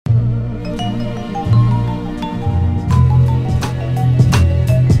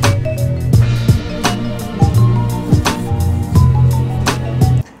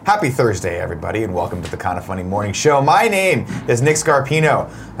Happy Thursday, everybody, and welcome to the Kinda Funny Morning Show. My name is Nick Scarpino,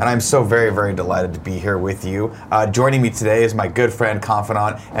 and I'm so very, very delighted to be here with you. Joining me today is my good friend,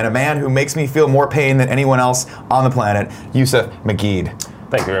 confidant, and a man who makes me feel more pain than anyone else on the planet, Yusuf Mageed.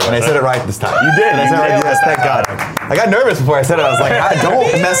 Thank you very much. And I said it right this time. You did. I said it right. Yes, thank God. I got nervous before I said it. I was like,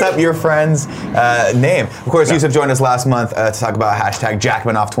 don't mess up your friend's name. Of course, Yusuf joined us last month to talk about hashtag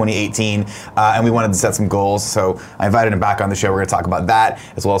Jackmanoff 2018, and we wanted to set some goals, so I invited him back on the show. We're going to talk about that,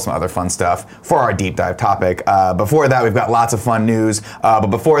 as well as some other fun stuff for our deep dive topic. Before that, we've got lots of fun news, but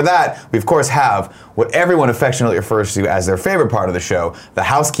before that, we of course have what everyone affectionately refers to as their favorite part of the show, the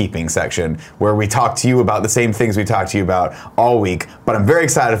housekeeping section, where we talk to you about the same things we talk to you about all week. But I'm very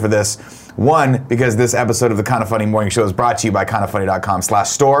excited for this. One, because this episode of the Kinda Funny Morning Show is brought to you by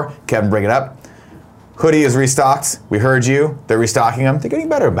kindafunny.com/store. Kevin, bring it up. Hoodie is restocked. We heard you. They're restocking them. They're getting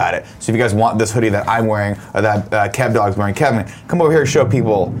better about it. So if you guys want this hoodie that I'm wearing, or that Kev Dog's wearing, Kevin, come over here and show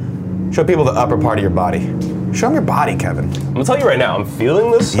people the upper part of your body. Show them your body, Kevin. I'm gonna tell you right now, I'm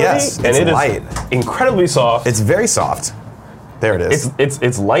feeling this hoodie, Yes, and it's it light. is incredibly soft. It's very soft. There it is.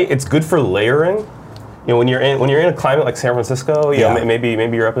 It's light. It's good for layering. You know, when you're in a climate like San Francisco, you know, maybe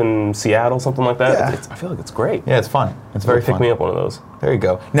you're up in Seattle, something like that. Yeah. I feel like it's great. Yeah, it's fun. It's very fun. Pick me up one of those. There you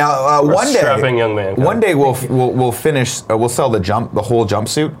go. Now, one day, strapping young man. One day we'll finish. We'll sell the whole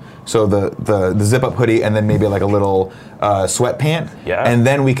jumpsuit. So the zip up hoodie, and then maybe like a little sweat pant. Yeah. And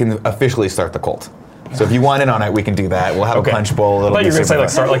then we can officially start the cult. So if you want in on it, we can do that. We'll have a punch bowl. I thought you were gonna say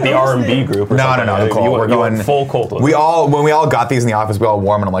start like the R&B group or something. No, the cult. We're going full cult. When we all got these in the office, we all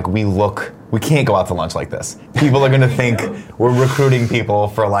wore them, and I'm like, we can't go out to lunch like this. People are gonna think we're recruiting people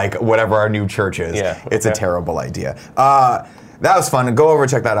for like whatever our new church is. Yeah. It's a terrible idea. That was fun. Go over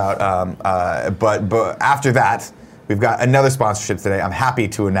and check that out. But after that, we've got another sponsorship today. I'm happy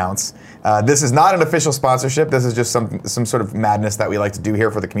to announce. This is not an official sponsorship. This is just some sort of madness that we like to do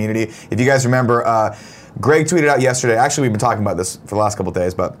here for the community. If you guys remember, Greg tweeted out yesterday. Actually, we've been talking about this for the last couple of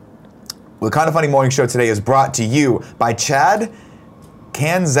days, but the Kinda Funny Morning Show today is brought to you by Chad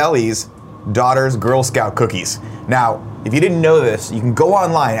Canzelli's daughter's Girl Scout cookies. Now, if you didn't know this, you can go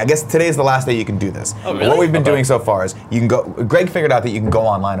online. I guess today is the last day you can do this. Oh, really? But what we've been doing so far is you can go. Greg figured out that you can go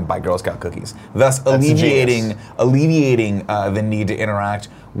online and buy Girl Scout cookies, thus alleviating the need to interact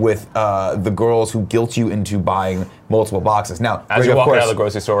with the girls who guilt you into buying multiple boxes. Now, as you're walking out of the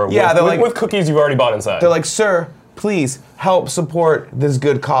grocery store, with cookies you've already bought inside. They're like, sir, please help support this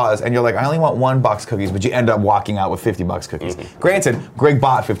good cause. And you're like, I only want $1 cookies, but you end up walking out with $50 cookies. Mm-hmm. Granted, Greg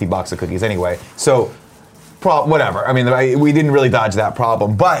bought $50 of cookies anyway, so whatever. I mean, we didn't really dodge that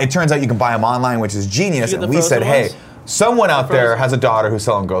problem, but it turns out you can buy them online, which is genius. And we said, hey, someone out there has a daughter who's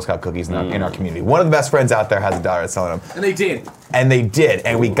selling Girl Scout cookies in our community. One of the best friends out there has a daughter that's selling them. And they did.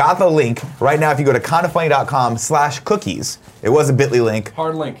 And we got the link. Right now, if you go to kindafunny.com/cookies, it was a bit.ly link.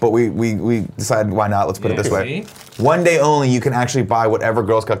 Hard link. But we decided, why not? Let's put it this way. One day only, you can actually buy whatever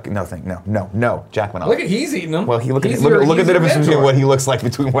Girl Scout. No, Jackmanoff. Look at he's eating them. Well, look at the difference between what he looks like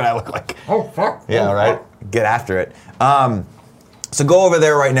between what I look like. Oh fuck. Yeah, right. Get after it. So go over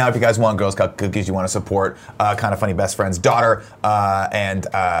there right now if you guys want Girl Scout cookies. You want to support Kinda Funny best friend's daughter and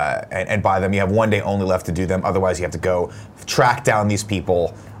buy them. You have one day only left to do them. Otherwise, you have to go track down these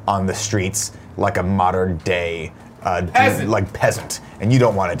people on the streets like a modern day peasant. And you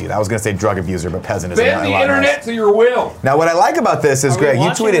don't want to do that. I was going to say drug abuser, but peasant is a lot Bend the internet nice. to your will. Now, what I like about this is, Greg, you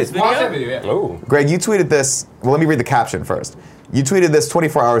tweeted. Watch that video. Yeah. Oh. Greg, you tweeted this. Well, let me read the caption first. You tweeted this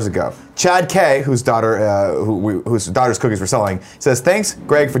 24 hours ago. Chad K, whose daughter's cookies we're selling, says, thanks,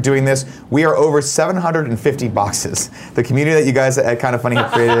 Greg, for doing this. We are over 750 boxes. The community that you guys at Kinda Funny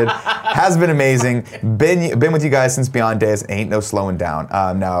have created has been amazing. Been with you guys since Beyond Days. Ain't no slowing down.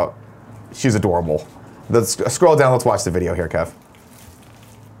 Now, she's adorable. Let's scroll down. Let's watch the video here, Kev.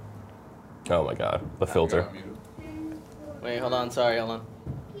 Oh my God, the filter. Wait, hold on. Sorry, hold on.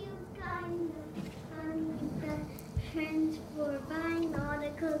 For buying all the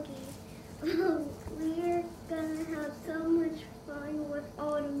cookies. We're gonna have so much fun with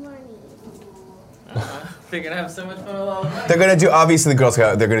all the money. They're gonna have so much fun with all the money. They're gonna do, obviously, the Girl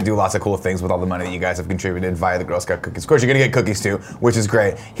Scout. They're gonna do lots of cool things with all the money that you guys have contributed via the Girl Scout cookies. Of course, you're gonna get cookies too, which is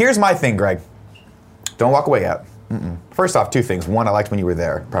great. Here's my thing, Greg. Don't walk away yet. First off, two things. One, I liked when you were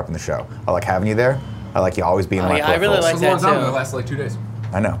there prepping the show. I like having you there. I like you always being in my I really like It was a long that time. It too. lasted like 2 days.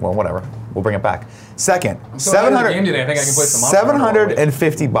 I know. Well, whatever. We'll bring it back. Second, I'm so ahead of the game today, I think I can play some up.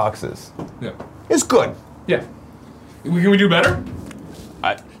 750 boxes. Yeah. It's good. Yeah. Can we do better?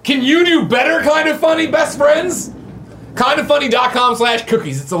 Can you do better, Kinda Funny best friends?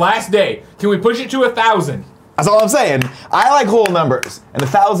 KindaFunny.com/cookies. It's the last day. Can we push it to 1,000? That's all I'm saying. I like whole numbers, and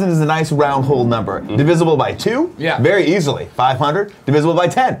 1,000 is a nice round whole number. Divisible by 2, very easily. 500, divisible by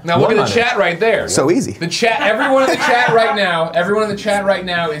 10. Now look at the chat right there. So easy. The chat, everyone in the chat right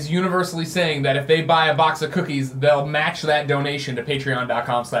now is universally saying that if they buy a box of cookies, they'll match that donation to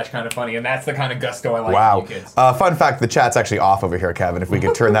patreon.com/kindafunny, and that's the kind of gusto I like. Wow. From you kids. Fun fact, the chat's actually off over here, Kevin. If we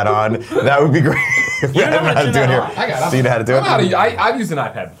could turn that on, that would be great. You know how to turn that on. I got it. So you know how to do it? I've used an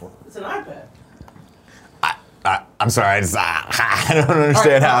iPad before. It's an iPad. I'm sorry, I don't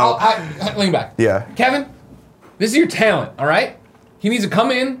understand how. Lean back. Yeah. Kevin, this is your talent, all right? He needs to come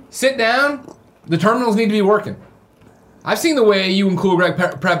in, sit down. The terminals need to be working. I've seen the way you and Cool Greg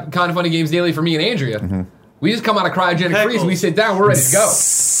prep Kind of Funny Games daily for me and Andrea. We just come out of cryogenic freeze, we sit down, we're ready to go.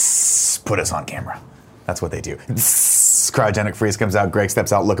 Put us on camera. That's what they do. Cryogenic freeze comes out, Greg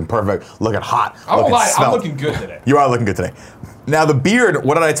steps out looking perfect, looking hot. I won't lie, I'm looking good today. You are looking good today. Now the beard,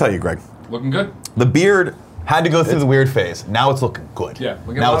 what did I tell you, Greg? Looking good. The beard had to go through the weird phase. Now it's looking good. Yeah,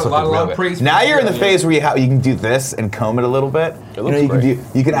 we now it's looking real good. Now you're in the phase where you can do this and comb it a little bit.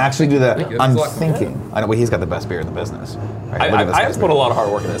 You can actually do the I'm thinking. I know, well, he's got the best beard in the business. Right, I just put a lot of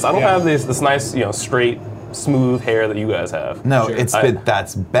hard work in this. I don't have this nice, straight, smooth hair that you guys have. No,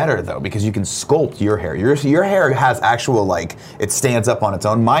 that's better though, because you can sculpt your hair. Your hair has actual, like, it stands up on its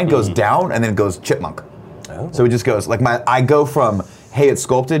own. Mine goes down and then it goes chipmunk. Oh. So it just goes like I go from hey, it's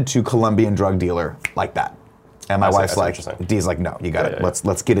sculpted to Colombian drug dealer like that. And my wife's like, Dee's like, no, you got it.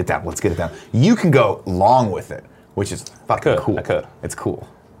 Let's get it down. Let's get it down. You can go long with it, which is fucking cool. I could. It's cool.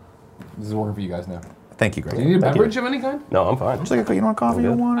 This is working for you guys now. Thank you, Greg. Do you need a beverage of any kind? No, I'm fine. You want coffee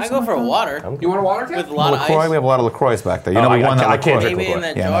or water? I go for water. You want a water? With a lot of LaCroix, ice. we have a lot of LaCroix back there. You know, we won that I can't LaCroix. drink Maybe in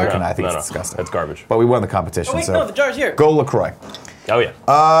LaCroix. that Yeah, jar? no, I think No, it's disgusting. That's garbage. But we won the competition, Oh, wait, so no, the jar's here. go LaCroix. Oh, yeah.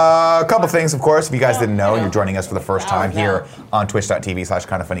 A couple things, of course, if you guys didn't know and you're joining us for the first time here on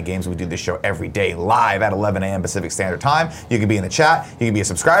twitch.tv/kindoffunnygames. We do this show every day live at 11 a.m. Pacific Standard Time. You can be in the chat, you can be a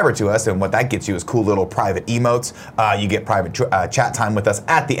subscriber to us, and what that gets you is cool little private emotes. You get private chat time with us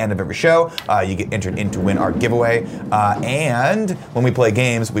at the end of every show. You get entered in to win our giveaway. And when we play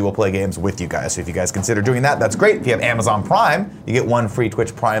games, we will play games with you guys. So if you guys consider doing that, that's great. If you have Amazon Prime, you get one free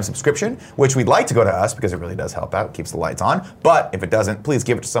Twitch Prime subscription, which we'd like to go to us because it really does help out, keeps the lights on. But if it doesn't, please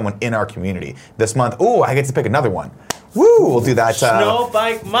give it to someone in our community. This month, I get to pick another one. Woo, we'll do that.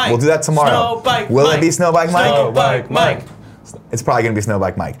 Snowbike Mike. We'll do that tomorrow. Snowbike Will Mike. it be Snowbike Mike? Snowbike Mike. It's probably gonna be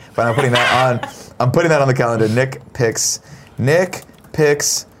Snowbike Mike. But I'm putting that on. I'm putting that on the calendar. Nick picks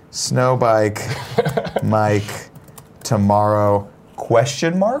Snowbike Mike tomorrow?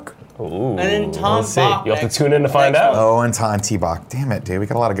 Question mark? Ooh. And then Tom Bach. You'll have to tune in to find out. Oh, and Tom T-Bach. Damn it, dude. We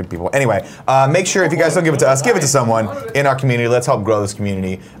got a lot of good people. Anyway, make sure if you guys don't give it to us, give it to someone in our community. Let's help grow this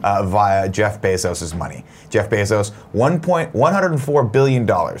community via Jeff Bezos' money. Jeff Bezos, $104 billion.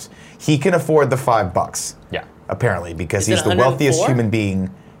 He can afford the $5. Yeah. Apparently, because Is he's it the wealthiest 104? human being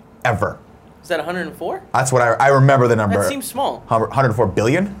ever. Is that 104? That's what I remember the number. That seems small. 104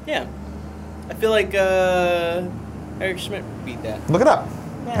 billion? Yeah. I feel like Eric Schmidt beat that. Look it up.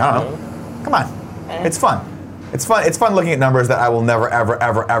 Yeah. I don't know. Come on. It's fun. It's fun. It's fun looking at numbers that I will never,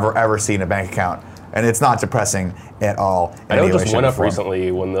 ever see in a bank account. And it's not depressing at all. I know it just went up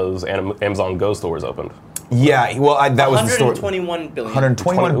recently when those Amazon Go stores opened. Yeah, well, that was the story. $121 billion.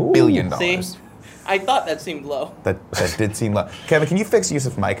 $121 billion. See? I thought that seemed low. That did seem low. Kevin, can you fix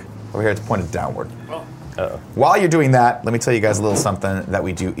Yusuf mic? Over here, it's pointed downward. Oh. While you're doing that, let me tell you guys a little something that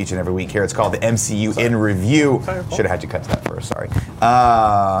we do each and every week here. It's called the MCU in Review. Should have had you cut to that first, sorry.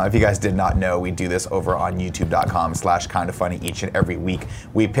 If you guys did not know, we do this over on youtube.com/kindafunny each and every week.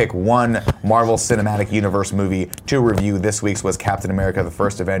 We pick one Marvel Cinematic Universe movie to review. This week's was Captain America: The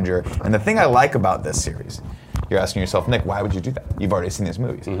First Avenger. And the thing I like about this series, you're asking yourself, Nick, why would you do that? You've already seen these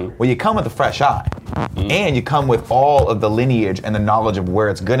movies. Well, you come with a fresh eye, and you come with all of the lineage and the knowledge of where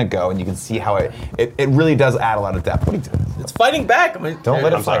it's gonna go, and you can see how it really does add a lot of depth. What are you doing? It's fighting back. Don't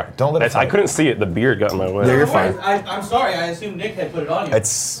let it I'm sorry. fight. Don't let it fight. I couldn't see it. The beard got in my way. Yeah, you're fine. I'm sorry. I assumed Nick had put it on you.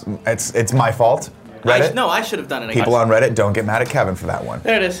 It's my fault. Reddit. No, I should have done it. People on Reddit, don't get mad at Kevin for that one.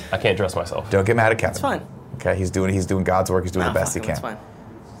 There it is. I can't dress myself. Don't get mad at Kevin. It's fine. Okay, he's doing God's work. He's doing the best he can. It's fine.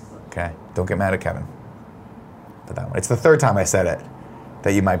 Okay, don't get mad at Kevin for that one. It's the third time I said it.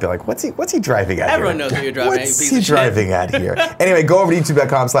 That you might be like, what's he driving at Everyone here? knows what you're driving at, you What's piece he of shit. driving at here? Anyway, go over to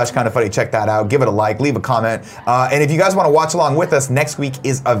youtube.com/kindafunny. Check that out. Give it a like. Leave a comment. And if you guys want to watch along with us, next week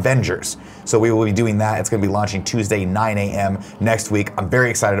is Avengers. So we will be doing that. It's going to be launching Tuesday, 9 a.m. next week. I'm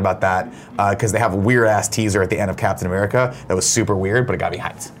very excited about that because they have a weird-ass teaser at the end of Captain America that was super weird, but it got me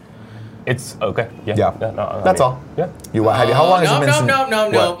hyped. It's okay. Yeah. Yeah. That's all. Yeah. How long has it been since...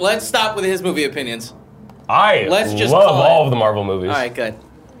 No. Let's stop with his movie opinions. I Let's just love call it. all of the Marvel movies. All right, good.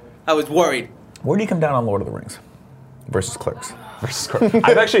 I was worried. Where do you come down on Lord of the Rings versus Clerks?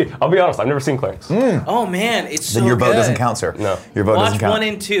 I'll be honest, I've never seen Clerks. Oh man, it's so Then your vote good. doesn't count, sir. No. Your vote doesn't Watch count. 1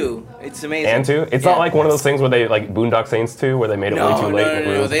 and 2. It's amazing. And 2? It's not like one of those things where they like Boondock Saints 2, where they made it way too late. and it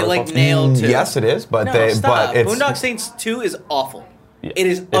No. ruins the They first like one? nailed 2. Yes, it is, but No, stop. but it's Boondock Saints 2 is awful. Yeah, It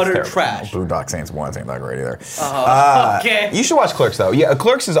is it's utter terrible. trash. Boondock Saints 1 ain't that great either. Okay. You should watch Clerks though. Yeah,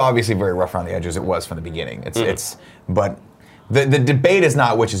 Clerks is obviously very rough around the edges. It was from the beginning. But the debate is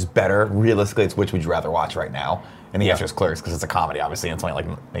not which is better. Realistically, it's which would you rather watch right now. And the answer is Clerks because it's a comedy, obviously, and it's only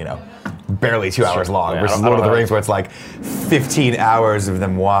barely 2 hours long. Yeah, versus I Lord don't of the know. Rings, where it's like 15 hours of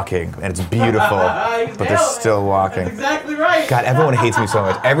them walking, and it's beautiful, but they're still walking. Exactly right. God, everyone hates me so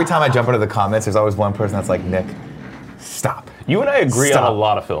much. Every time I jump into the comments, there's always one person that's like, Nick, stop. You and I agree Stop. on a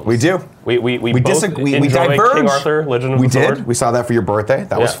lot of films. We do. We both disagree. We enjoy diverge. King Arthur, Legend of We the Sword. did. We saw that for your birthday.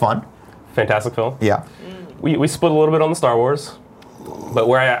 That was Yeah. fun. Fantastic film. Yeah. We split a little bit on the Star Wars, but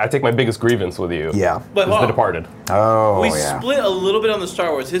where I take my biggest grievance with you Yeah. But is hold The on. Departed. Oh, We yeah. split a little bit on the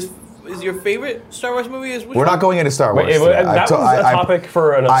Star Wars. Is your favorite Star Wars movie is which We're one? not going into Star Wars. Wait, today. that was a topic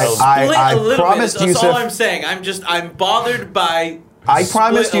for an episode. Split I a little promised bit. That's all I'm Yusuf. saying. I'm bothered by. I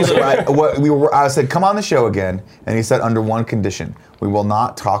promised split a Yusuf. little bit. I said, come on the show again, and he said under one condition: we will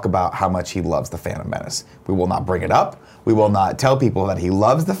not talk about how much he loves the Phantom Menace. We will not bring it up. We will not tell people that he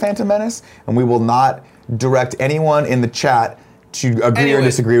loves the Phantom Menace, and we will not direct anyone in the chat to agree or Anyways,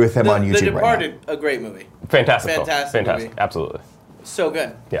 disagree with him on YouTube The right now. Departed, a great movie. Fantastic film. Fantastic Fantastic. movie. Absolutely. So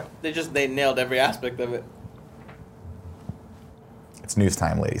good. Yeah. They nailed every aspect of it. It's news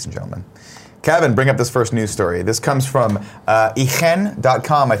time, ladies and gentlemen. Kevin, bring up this first news story. This comes from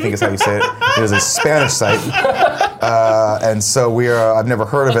Ichen.com, I think is how you say it. It is a Spanish site. And so I've never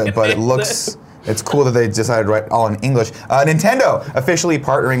heard of it, but it looks, it's cool that they decided to write all in English. Nintendo officially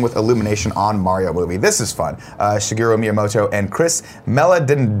partnering with Illumination on Mario movie. This is fun. Shigeru Miyamoto and Chris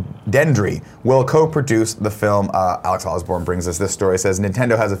Meledandri will co-produce the film. Alex Osborne brings us this story. It says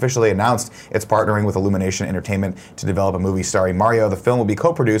Nintendo has officially announced it's partnering with Illumination Entertainment to develop a movie starring Mario. The film will be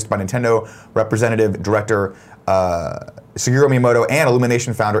co-produced by Nintendo representative director Shigeru Miyamoto and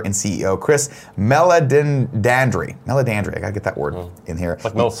Illumination founder and CEO Chris Meledandri. I gotta get that word in here.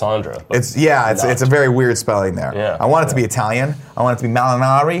 Like Melisandre. but It's not. a very weird spelling there. Yeah, I want it to be Italian. I want it to be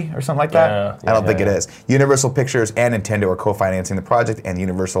Malinari or something like that. Yeah, I don't think yeah. it is. Universal Pictures and Nintendo are co-financing the project, and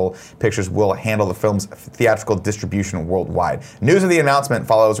Universal Pictures will handle the film's theatrical distribution worldwide. News of the announcement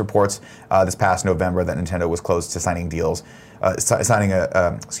follows reports this past November that Nintendo was close to signing deals. Signing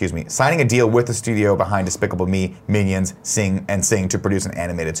a deal with the studio behind Despicable Me, Minions, Sing to produce an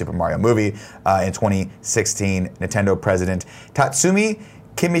animated Super Mario movie. In 2016, Nintendo president Tatsumi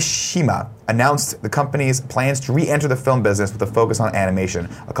Kimishima announced the company's plans to re-enter the film business with a focus on animation.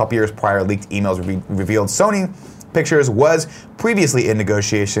 A couple years prior, leaked emails revealed Sony Pictures was previously in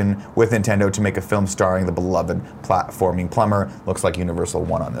negotiation with Nintendo to make a film starring the beloved platforming plumber. Looks like Universal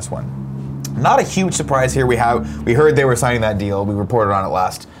won on this one. Not a huge surprise here. We heard they were signing that deal. We reported on it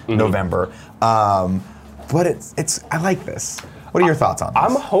last November. But it's I like this. What are your thoughts on this?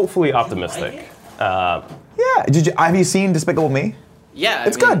 I'm hopefully optimistic. Yeah. Have you seen Despicable Me? Yeah,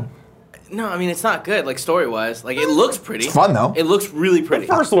 It's good. No, I mean it's not good. Like story wise, like it looks pretty. It's fun, though. It looks really pretty.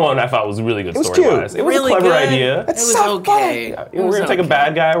 The first one I thought was really good was story-wise. cute. It was really a clever good. idea. It was so okay. fun. We're gonna take a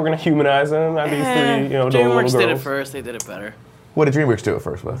bad guy. We're gonna humanize him. That'd be three, adorable DreamWorks little did it girls. first. They did it better. What did DreamWorks do it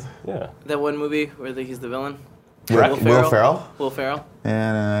first with? Yeah. That one movie where he's the villain. Will Ferrell? Will Ferrell.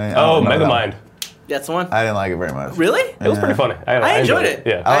 And, Oh, I don't know that Megamind. That's the one. I didn't like it very much. Really? It was pretty funny. I enjoyed it.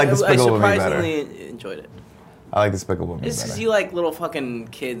 Yeah. I like Despicable Me better. surprisingly enjoyed it. I like Despicable Me It's because better. you like little fucking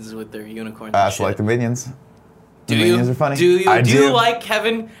kids with their unicorns. I and also shit. like the Minions. Do The you? Minions are funny. Do you? I do do. you like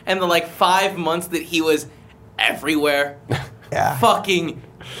Kevin and the 5 months that he was everywhere? Yeah. Fucking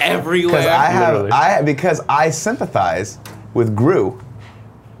everywhere. Because I sympathize with Gru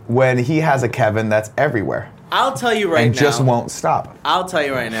when he has a Kevin that's everywhere I'll tell you right and now. just won't stop. I'll tell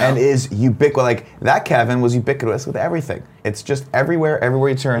you right now. And is ubiquitous. Like that Kevin was ubiquitous with everything. It's just everywhere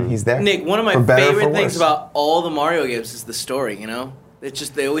you turn, he's there. Nick, one of my For better or for favorite things worse. about all the Mario games is the story. You know, it's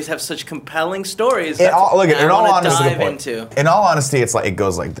just they always have such compelling stories. In all, look, that in I all wanna honesty, dive into. In all honesty, it's like it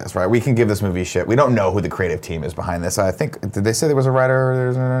goes like this, right? We can give this movie shit. We don't know who the creative team is behind this. I think did they say there was a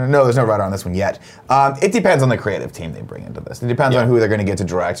writer? No, there's no writer on this one yet. It depends on the creative team they bring into this. It depends on who they're going to get to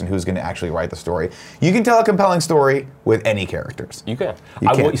direct and who's going to actually write the story. You can tell a compelling story with any characters. You can. You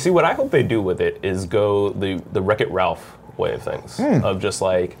can. You see, what I hope they do with it is go the Wreck-It Ralph way of things. Of just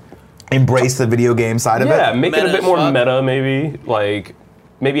like, Embrace the video game side of yeah, it. make it a Meta bit more as fuck. meta maybe. Like,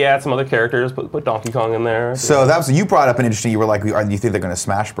 maybe add some other characters, put Donkey Kong in there. So that was you brought up an interesting. You were like, you think they're going to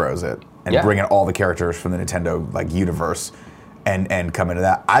Smash Bros. It and Yeah. bring in all the characters from the Nintendo universe? and come into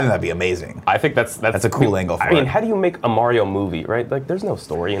that. I think that'd be amazing. I think that's a cool angle for I mean, it. how do you make a Mario movie, right? Like, there's no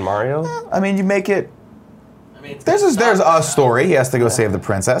story in Mario. I mean, you make it. I mean, it's There's not- a story. He has to go save the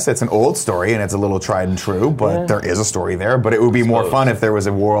princess. It's an old story and it's a little tried and true, but there is a story there. But it would be more fun if there was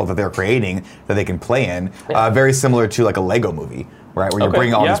a world that they're creating that they can play in, very similar to like a Lego movie, right? Where you're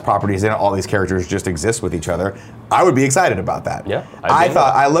bringing all these properties in, all these characters just exist with each other. I would be excited about that. Yeah,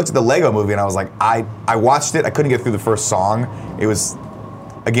 I looked at the Lego movie and I was like, I watched it. I couldn't get through the first song. It was,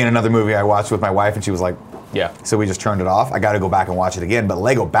 again, another movie I watched with my wife, and she was like, Yeah. so we just turned it off. I got to go back and watch it again. But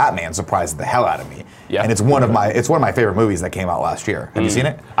Lego Batman surprised the hell out of me. Yeah. And it's one of my favorite movies that came out last year. Have you seen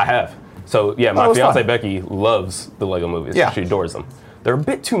it? I have. So yeah, it my was fiance fun. Becky loves the Lego movies. Yeah. She adores them. They're a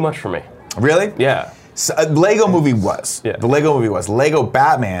bit too much for me. Really? Yeah. So, Lego movie was. Yeah. The Lego movie was. Lego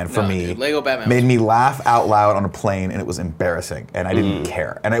Batman for No, me dude, Lego Batman made was- me laugh out loud on a plane, and it was embarrassing, and I didn't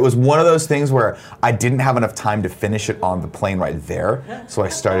care. And it was one of those things where I didn't have enough time to finish it on the plane ride there, so I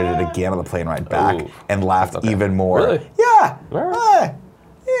started it again on the plane ride back Ooh. and laughed even more. Really? Yeah. Alright.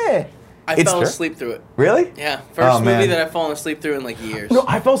 Yeah. I It's- fell asleep through it. Really? Yeah, first movie man. that I've fallen asleep through in like years. No,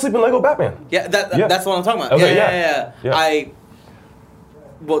 I fell asleep in Lego Batman. Yeah, Yeah. that's what I'm talking about. Okay, yeah. yeah.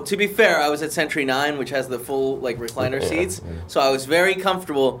 Well, to be fair, I was at Century 9, which has the full like recliner Yeah. seats, so I was very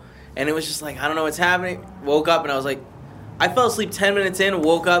comfortable, and it was just like I don't know what's happening. Woke up and I was like, I fell asleep 10 minutes in,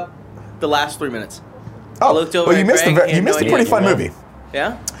 woke up the last 3 minutes. Oh, looked over well, you at missed Greg, a he had no pretty idea. fun movie.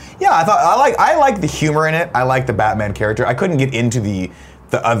 Yeah. Yeah, I like the humor in it. I like the Batman character. I couldn't get into the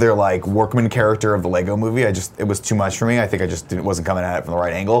other like workman character of the Lego movie. It was too much for me. I think wasn't coming at it from the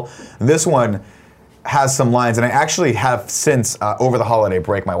right angle. This one has some lines, and I actually have since over the holiday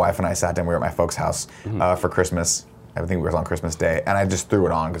break, my wife and I sat down. We were at my folks' house for Christmas. I think it was on Christmas Day, and I just threw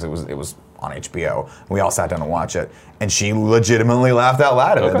it on because it was on HBO. We all sat down to watch it, and she legitimately laughed out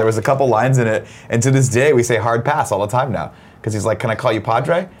loud at it. There was a couple lines in it, and to this day we say hard pass all the time now. Because he's like, can I call you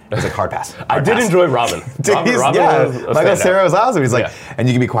Padre? He's like, hard pass. I hard did pass. enjoy Robin. Robin was a Michael standout. Cera was awesome. He's like, Yeah. and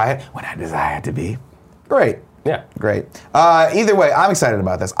you can be quiet when I desire to be. Great. Yeah. Great. Either way, I'm excited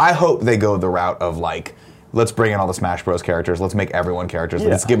about this. I hope they go the route of like, let's bring in all the Smash Bros. Characters. Let's make everyone characters.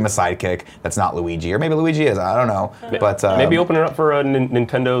 Let's Yeah. give them a sidekick that's not Luigi. Or maybe Luigi is. I don't know. But Maybe open it up for a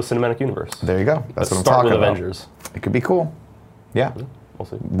Nintendo Cinematic Universe. there you go. That's Let's what I'm start talking with about. Avengers. It could be cool. Yeah. We'll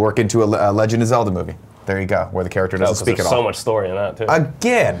see. Work into a Legend of Zelda movie. There you go. Where the character doesn't speak There's at all. so much story in that too.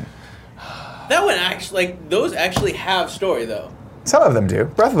 Again. That one actually, like, those actually have story though. Some of them do.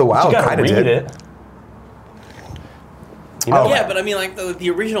 Breath of the Wild you gotta kind of read did. it. You know, Oh. Yeah, but I mean, like the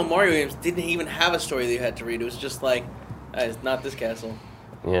original Mario games didn't even have a story that you had to read. It was just like, it's not this castle.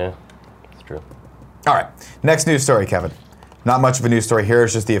 Yeah, it's true. All right. Next news story, Kevin. Not much of a news story here.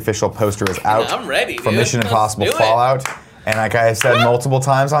 It's just the official poster is out I'm ready, for dude. Mission Let's Impossible do it. Fallout. And like I have said multiple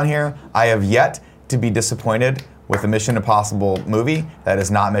times on here, I have yet to be disappointed with a Mission Impossible movie that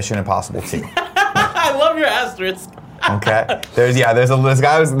is not Mission Impossible 2. I love your asterisk. Okay?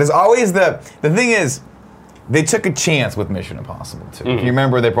 There's always the thing is, they took a chance with Mission Impossible 2. If you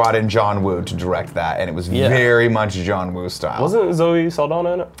remember, they brought in John Woo to direct that, and it was Yeah. very much John Woo style. Wasn't Zoe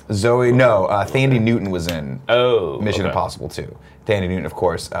Saldana in it? Thandie Newton was in Mission okay. Impossible 2. Thandie Newton, of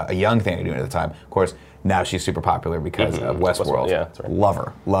course, a young Thandie Newton at the time. Of course, now she's super popular because of Westworld. Yeah, that's right.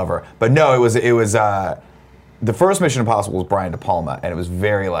 Love her. But no, it was the first Mission Impossible was Brian De Palma, and it was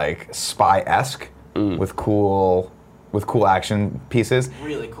very like spy-esque with cool action pieces.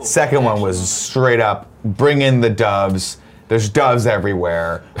 Really cool Second one action. was straight up bring in the doves. There's doves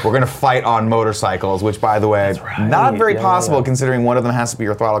everywhere. We're gonna fight on motorcycles, which, by the way, not very possible considering one of them has to be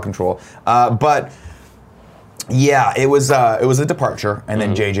your throttle control. But yeah, it was a departure, and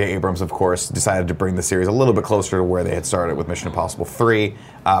then J.J. Abrams, of course, decided to bring the series a little bit closer to where they had started with Mission Impossible 3.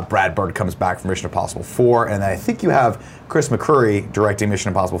 Brad Bird comes back for Mission Impossible 4, and then I think you have Chris McCurry directing Mission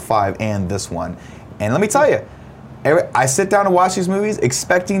Impossible 5 and this one. And let me tell you, I sit down to watch these movies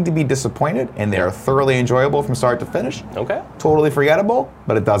expecting to be disappointed, and they are thoroughly enjoyable from start to finish. Okay. Totally forgettable,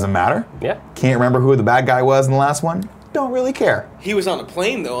 but it doesn't matter. Yeah. Can't remember who the bad guy was in the last one. Don't really care. He was on a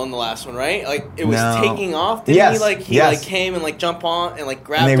plane though on the last one, right? Like it was No. taking off. Didn't Yes, he like yes. came and like jump on and like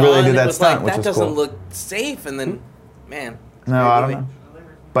grabbed And they really on? did and that it was stunt, like which that was doesn't cool. look safe. And then, man. No, I don't know.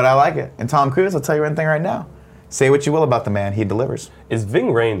 But I like it. And Tom Cruise, I'll tell you one thing right now. Say what you will about the man, he delivers. Is Ving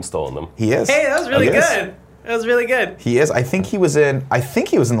Rhames still in them? He is. Hey, that was really He is. good. That was really good. He is. I think he was in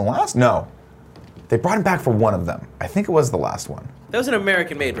the last. No. They brought him back for one of them. I think it was the last one. That was an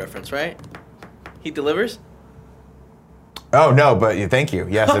American-made reference, right? He delivers. Oh, no, but thank you.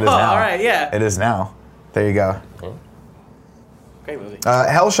 Yes, it is now. All right, yeah. It is now. There you go. Great movie.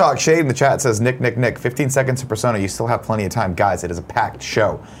 Hellshock Shade in the chat says, Nick, 15 seconds to Persona. You still have plenty of time. Guys, it is a packed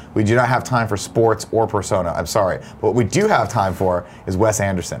show. We do not have time for sports or Persona. I'm sorry. But what we do have time for is Wes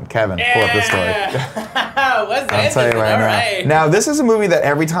Anderson. Kevin, pull up this story. Wes Anderson, I'll tell you right all now. right. Now, this is a movie that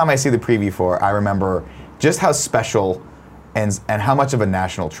every time I see the preview for, I remember just how special and how much of a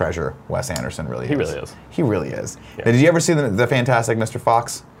national treasure Wes Anderson really is. He really is. He really is. Yeah. Now, did you ever see the Fantastic Mr.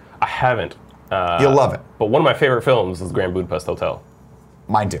 Fox? I haven't. You'll love it. But one of my favorite films is Grand Budapest Hotel.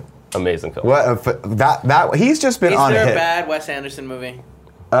 Mine too. Amazing film. What that he's just been Is on there a a hit. bad Wes Anderson movie?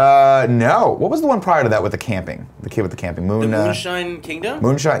 No. What was the one prior to that with the camping? The kid with the camping. The Moonshine Kingdom?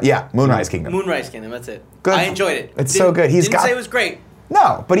 Moonshine. Yeah, Moonrise Kingdom. Moonrise Kingdom, that's it. Good. I enjoyed it. It's so good. He's Didn't got- say it was great.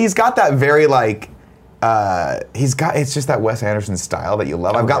 No, but he's got that very it's just that Wes Anderson style that you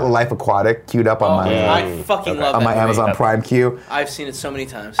love. I've got Life Aquatic queued up on my I fucking love on that my movie. Amazon Prime queue. I've seen it so many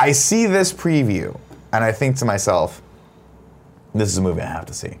times. I see this preview and I think to myself, this is a movie I have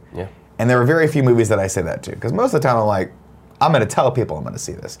to see. Yeah. And there are very few movies that I say that to, because most of the time I'm like, I'm going to tell people I'm going to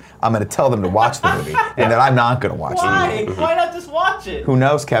see this. I'm going to tell them to watch the movie, and that I'm not going to watch Why? it. Why not just watch it? Who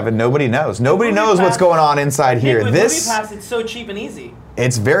knows, Kevin? Nobody knows. Nobody Movie knows what's Pass- going on inside here. With This, Movie Pass, it's so cheap and easy.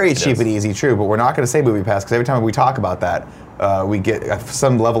 it's very cheap is. and easy, true, but we're not going to say Movie Pass, because every time we talk about that, we get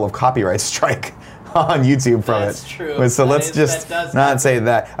some level of copyright strike on YouTube from That's it. true. But so That let's is- just that does not happen. say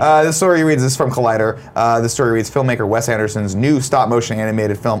that. The story reads, this is from Collider. The story reads, filmmaker Wes Anderson's new stop-motion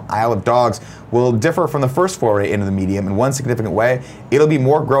animated film, Isle of Dogs, will differ from the first foray into the medium in one significant way. It'll be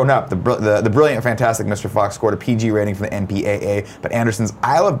more grown up. The brilliant, fantastic Mr. Fox scored a PG rating from the MPAA, but Anderson's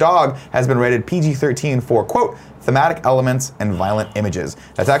Isle of Dog has been rated PG-13 for, quote, thematic elements and violent images.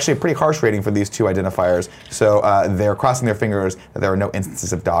 That's actually a pretty harsh rating for these two identifiers, so they're crossing their fingers that there are no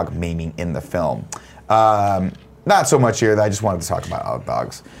instances of dog maiming in the film. Not so much here. I just wanted to talk about Isle of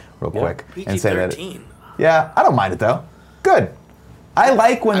Dogs real quick and say that. PG-13. Yeah, I don't mind it though. Good. I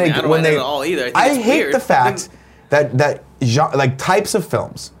like when I mean, they I don't when mind it they. at all either. I think I it's hate weird. the fact that genre, like types of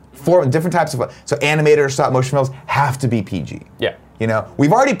films, for different types of so animated or stop motion films have to be PG. Yeah. You know,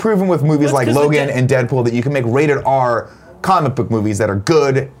 we've already proven with movies Well, like it's 'cause Logan and Deadpool that you can make rated R comic book movies that are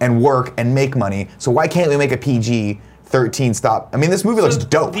good and work and make money. So why can't we make a PG-13 stop? I mean, this movie looks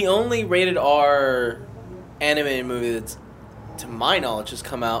dope. The only rated R animated movie that's, to my knowledge, has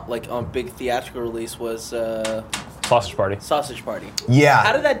come out like on big theatrical release was Sausage Party. Sausage Party. Yeah.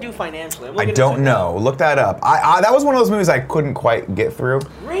 How did that do financially? I'm I looking don't into it know. Look that up. I that was one of those movies I couldn't quite get through.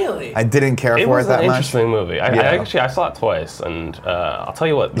 now. Really? I didn't care It for was it that an much. interesting movie. I Yeah. saw it twice, and I'll tell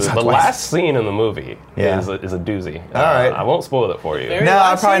you what, saw the it twice? last scene in the movie Yeah. is a doozy. All right. I won't spoil it for you. Very No, I'm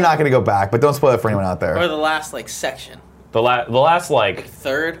last probably scene? not going to go back, but don't spoil it for anyone out Or there. the last like section, The last like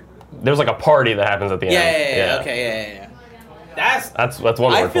third. there's like a party that happens at the Yeah, end. yeah. Okay, yeah. That's That's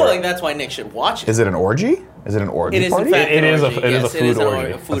one I word feel for like it. that's why Nick should watch it. Is it an orgy? Is it an orgy It is party? in fact It an is a- orgy. it is a Yes, food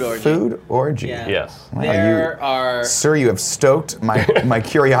orgy. A food A orgy. food orgy. Yeah. Yes. Wow, There are. Sir, you have stoked my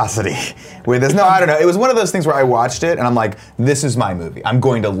curiosity with this. No, I don't know. It was one of those things where I watched it and I'm like, this is my movie. I'm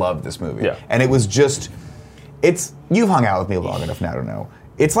going to love this movie. Yeah. And it was just, you've hung out with me long enough now to know.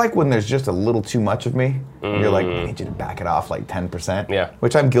 It's like when there's just a little too much of me, and you're like, I need you to back it off like 10%. Yeah.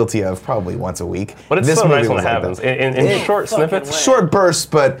 Which I'm guilty of probably once a week. But it's This so movie nice when it was like happens. that. In short fucking snippets. way. Short bursts,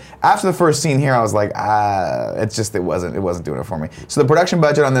 but after the first scene here, I was like, it wasn't doing it for me. So the production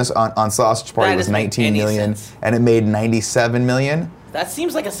budget on this on Sausage Party That was doesn't make 19 any million, sense. and it made 97 million. That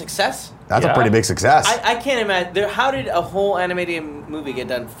seems like a success. That's a Yeah. pretty big success. I can't imagine. How did a whole animated movie get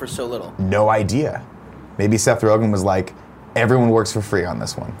done for so little? No idea. Maybe Seth Rogen was like, everyone works for free on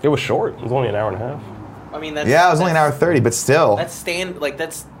this one. It was short. It was only an hour and a half. I mean, that's Yeah, it was only an hour 30, but still.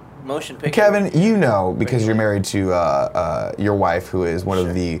 That's motion picture. Kevin, you know, because you're married to your wife, who is one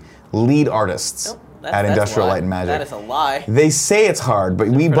of the lead artists Nope, at that's Industrial a lie. Light and Magic. That is a lie. They say it's hard, but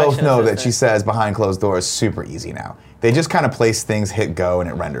we both production know that assistant. she says behind closed doors, super easy now. They just kind of place things, hit go, and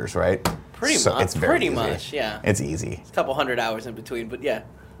it renders, right? Pretty much. It's very Pretty easy. much, yeah. It's easy A couple hundred hours in between, but yeah.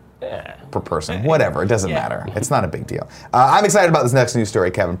 Yeah. per person. Whatever, it doesn't Yeah. matter. It's not a big deal. I'm excited about this next news story.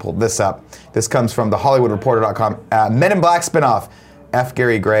 Kevin pulled this up. This comes from thehollywoodreporter.com. Men in Black spinoff. F.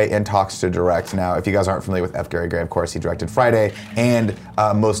 Gary Gray in talks to direct. Now, if you guys aren't familiar with F. Gary Gray, of course, he directed Friday, and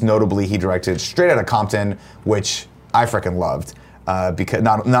most notably, he directed Straight Outta Compton, which I freaking loved. Because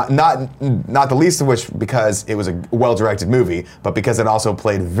not the least of which because it was a well-directed movie, but because it also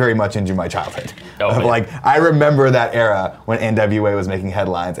played very much into my childhood. Oh, man. Like I remember that era when NWA was making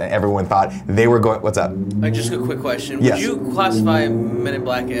headlines and everyone thought they were going. What's up? Just a quick question. Yes. Would you classify Men in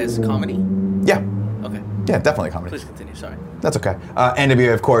Black as comedy? Yeah, Okay. yeah, definitely a comedy. Please continue. Sorry. That's okay.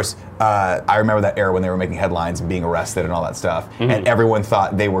 NWA, of course, I remember that era when they were making headlines and being arrested and all that stuff. And everyone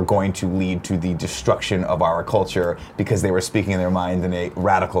thought they were going to lead to the destruction of our culture because they were speaking their mind in a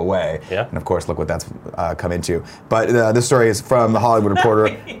radical way. Yeah. And of course, look what that's come into. But this story is from The Hollywood Reporter.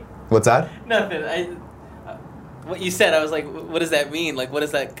 What's that? Nothing. What you said, I was like, what does that mean? Like, what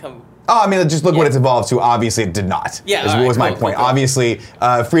does that come? Oh, I mean, just look what it's evolved to. Obviously, it did not. Yeah, was my cool, point. cool. Obviously,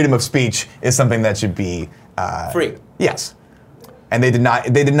 freedom of speech is something that should be Free. Yes. And they did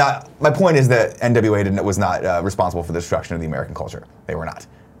not. My point is that NWA was not responsible for the destruction of the American culture. They were not,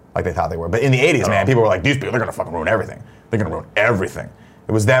 like they thought they were. But in the '80s, man, people were like, these people, they're gonna fucking ruin everything. They're gonna ruin everything.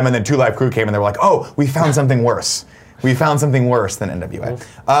 It was them, and then Two Live Crew came, and they were like, oh, we found something worse. We found something worse than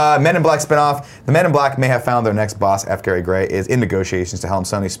NWA. Men in Black spinoff. The Men in Black may have found their next boss. F. Gary Gray is in negotiations to helm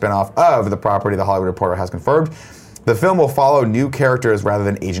Sony's spinoff of the property. The Hollywood Reporter has confirmed. The film will follow new characters rather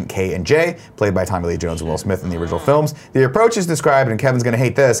than Agent K and J, played by Tommy Lee Jones and Will Smith in the original films. The approach is described, and Kevin's going to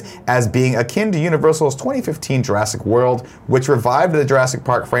hate this, as being akin to Universal's 2015 Jurassic World, which revived the Jurassic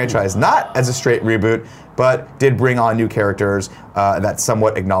Park franchise not as a straight reboot, but did bring on new characters that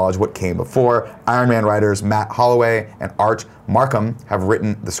somewhat acknowledge what came before. Iron Man writers Matt Holloway and Art Markham have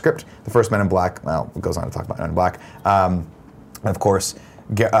written the script. The first Men in Black, well, it goes on to talk about Men in Black. And of course,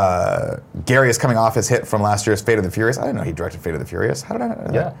 Gary is coming off his hit from last year's Fate of the Furious. I didn't know he directed Fate of the Furious. How did I know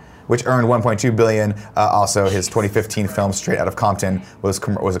that? Yeah. Which earned $1.2 billion. Also, his 2015 film Straight Outta Compton was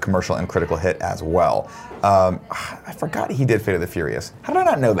a commercial and critical hit as well. I forgot he did Fate of the Furious. How did I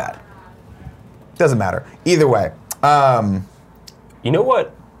not know that? Doesn't matter. Either way. You know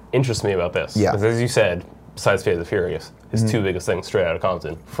what interests me about this? Yeah. Because as you said, besides Fate of the Furious, his two biggest things, Straight Outta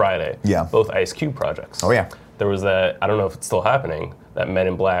Compton, Friday. Yeah. Both Ice Cube projects. Oh, yeah. There was that, I don't know if it's still happening, that Men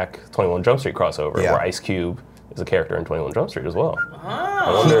in Black 21 Jump Street crossover, Yeah. where Ice Cube is a character in 21 Jump Street as well.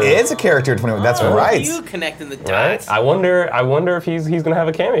 Oh. He is a character in 21. That's right. You connecting the Right? dots. I wonder if he's going to have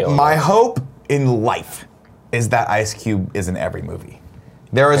a cameo. My hope in life is that Ice Cube is in every movie.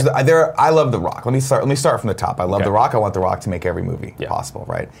 I love The Rock. Let me start from the top. I love Okay. The Rock. I want The Rock to make every movie possible,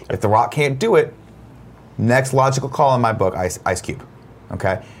 right? If The Rock can't do it, next logical call in my book, Ice Cube.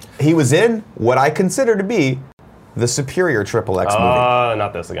 Okay? He was in what I consider to be the superior Triple X movie.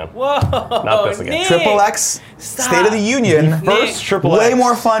 Not this again. Whoa. Not this again. Nick. Triple X, Stop. State of the Union. First Triple Way X.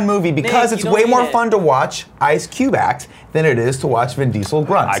 more fun movie because Nick, it's you way don't more need it. fun to watch Ice Cube act than it is to watch Vin Diesel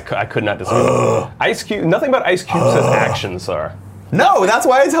grunt. I could not disagree. Ice Cube, nothing about Ice Cube says actions are. No, that's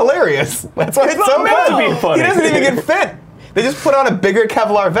why it's hilarious. That's why it's not so meant to funny. be funny. He doesn't even get fit. They just put on a bigger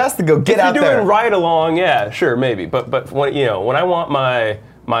Kevlar vest and go get out If you're there. doing ride along, yeah, sure, maybe. But when when I want my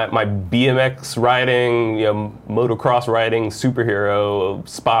BMX riding, motocross riding superhero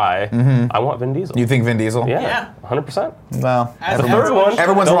spy, I want Vin Diesel. You think Vin Diesel? Yeah. 100%. Well, As a The third one.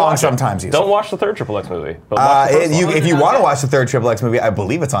 everyone's don't wrong watch it. sometimes, you Don't say. watch the third Triple X movie. But watch the first one. If you want to watch the third Triple X movie, I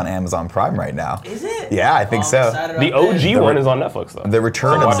believe it's on Amazon Prime right now. Is it? Yeah, I think I'm so. excited The about OG that. one is on Netflix though. The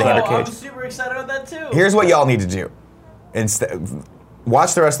Return Oh, of Xander I'm Cage. super excited about that too. Here's what y'all need to do. Instead,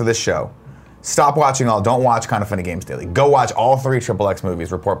 watch the rest of this show. Stop watching all. Don't watch Kind of Funny Games Daily. Go watch all 3 Triple X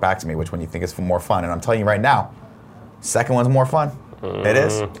movies. Report back to me which one you think is more fun. And I'm telling you right now, second one's more fun. It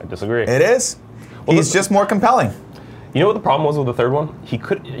is. I disagree. It is. He's just more compelling. You know what the problem was with the third one?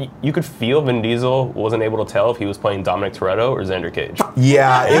 You could feel Vin Diesel wasn't able to tell if he was playing Dominic Toretto or Xander Cage.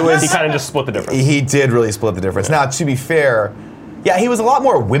 Yeah, it was. He kind of just split the difference. He did really split the difference. Now, to be fair, yeah, he was a lot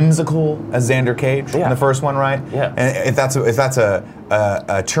more whimsical as Xander Cage in the first one, right? Yeah. And if that's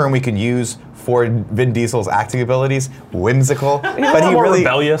a term we can use for Vin Diesel's acting abilities, whimsical. But he more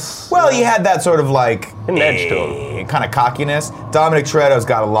rebellious. Well, he had that sort of like An edge to him. kind of cockiness. Dominic Toretto's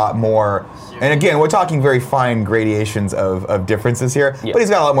got a lot more. And again, we're talking very fine gradations of differences here, Yeah. but he's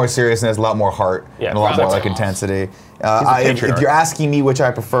got a lot more seriousness, a lot more heart, Yeah, and a lot more that's like awesome. intensity. a If patriarch. you're asking me which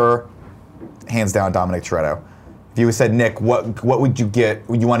I prefer, hands down Dominic Toretto. If you said, Nick, what would you get?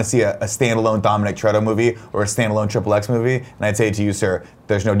 Would you want to see a standalone Dominic Toretto movie or a standalone Triple X movie? And I'd say to you, sir,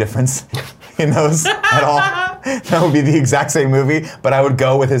 there's no difference in those at all. That would be the exact same movie, but I would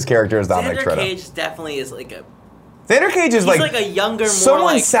go with his character as Dominic Xander Toretto. Cage definitely is like a. Xander Cage is He's like a younger, more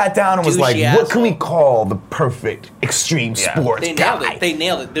someone like sat down and was like, douchey what can we asshole. call the perfect extreme sports They guy? nailed it. They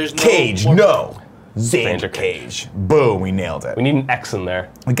nailed it. There's no Cage, more- no. Xander Xander Cage. Boom, we nailed it. We need an X in there.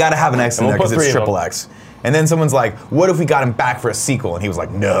 We gotta have an X in And there we'll because put it's 3 of Triple them. X. And then someone's like, what if we got him back for a sequel? And he was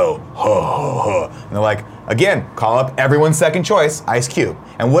like, no. And they're like, again, call up everyone's second choice, Ice Cube.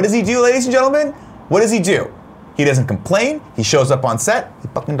 And what does he do, ladies and gentlemen? What does he do? He doesn't complain. He shows up on set. He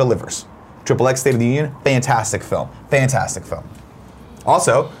fucking delivers. Triple X State of the Union, fantastic film. Fantastic film.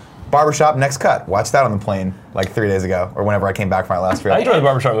 Also, Barbershop Next Cut. Watched that on the plane like 3 days ago or whenever I came back from my last trip. I enjoy the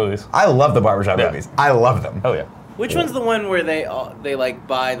barbershop movies. I love the Barbershop Yeah. movies. I love them. Oh yeah. Which one's the one where they like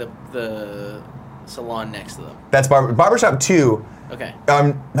buy the salon next to them? That's Barbershop 2. Okay.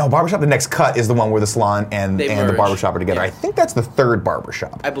 No, Barbershop The Next Cut is the one where the salon and They the merge. barbershop are together. Yeah. I think that's the third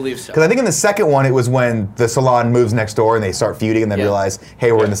barbershop. I believe so. Because I think in the second one, it was when the salon moves next door and they start feuding and then Yeah. realize,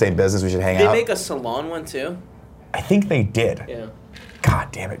 hey, we're in the same business, we should hang They out. make a salon one too. I think they did. Yeah. God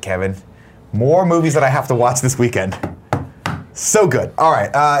damn it, Kevin. More movies that I have to watch this weekend. So good. All right,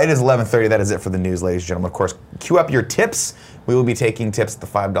 it is 11:30. That is it for the news, ladies and gentlemen. Of course, queue up your tips. We will be taking tips at the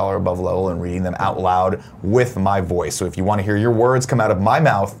 $5 above level and reading them out loud with my voice. So if you want to hear your words come out of my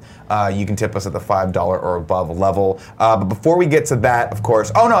mouth, you can tip us at the $5 or above level. But before we get to that, of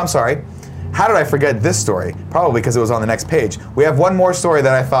course, oh no, I'm sorry. How did I forget this story? Probably because it was on the next page. We have one more story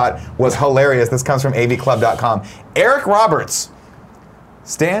that I thought was hilarious. This comes from avclub.com. Eric Roberts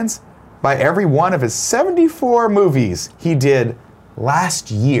stands by every one of his 74 movies he did last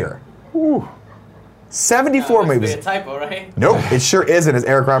year. Ooh. 74 Must be movies. a typo, right? Nope, it sure isn't. As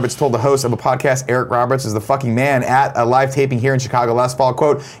Eric Roberts told the host of a podcast, Eric Roberts is the fucking man at a live taping here in Chicago last fall.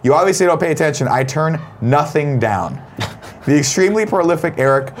 Quote, "You obviously don't pay attention. I turn nothing down." The extremely prolific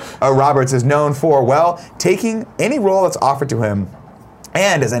Eric Roberts is known for, well, taking any role that's offered to him,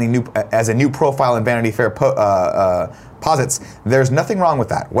 and as a new profile in Vanity Fair posits, there's nothing wrong with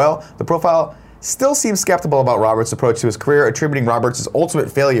that. Well, the profile still seems skeptical about Roberts' approach to his career, attributing Roberts'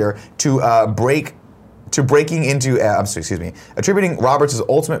 ultimate failure attributing Roberts'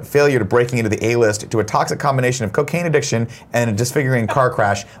 ultimate failure to breaking into the A-list to a toxic combination of cocaine addiction and a disfiguring car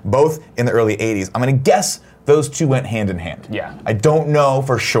crash, both in the early 80s. I'm going to guess those two went hand in hand. Yeah. I don't know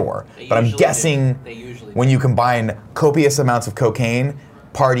for sure, but I'm usually guessing do. They usually when you combine copious amounts of cocaine,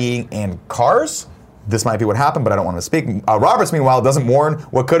 partying, and cars, this might be what happened, but I don't want to speak. Roberts, meanwhile, doesn't mourn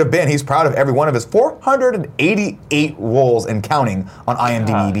what could have been. He's proud of every one of his 488 roles and counting on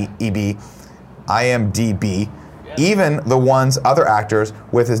IMDb. Even the ones other actors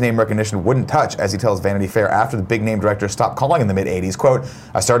with his name recognition wouldn't touch, as he tells Vanity Fair after the big name director stopped calling in the mid-80s. Quote,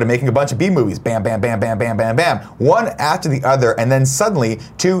 "I started making a bunch of B movies, bam, bam, bam, bam, bam, bam, bam, one after the other, and then suddenly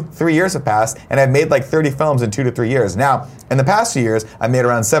 2-3 years have passed, and I've made like 30 films in 2 to 3 years. Now, in the past 2 years, I've made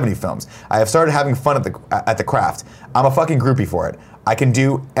around 70 films. I have started having fun at the craft. I'm a fucking groupie for it. I can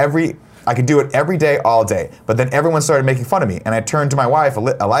do it every day, all day. But then everyone started making fun of me, and I turned to my wife,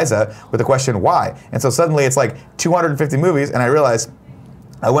 Eliza, with the question, why? And so suddenly it's like 250 movies, and I realized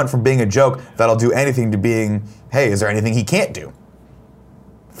I went from being a joke that'll do anything to being, hey, is there anything he can't do?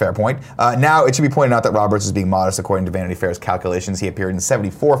 Fair point. Now, it should be pointed out that Roberts is being modest. According to Vanity Fair's calculations, he appeared in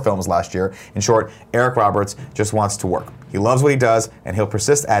 74 films last year. In short, Eric Roberts just wants to work. He loves what he does, and he'll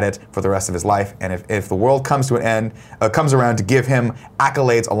persist at it for the rest of his life. And if the world comes to an end, comes around to give him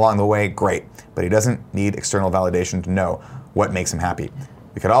accolades along the way, great. But he doesn't need external validation to know what makes him happy.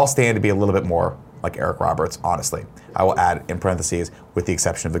 We could all stand to be a little bit more like Eric Roberts, honestly. I will add in parentheses, with the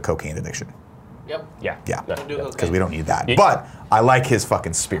exception of the cocaine addiction. Yep. Yeah. Yeah, No. Don't do because cocaine. we don't need that. Yeah. But I like his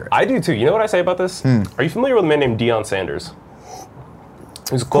fucking spirit. I do too. You know what I say about this? Are you familiar with a man named Deion Sanders?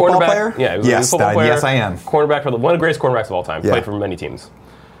 He was a Football cornerback. player? Yeah, he was Yes, a football player. yes, I am. Cornerback for one of the greatest cornerbacks of all time. Yeah. Played for many teams.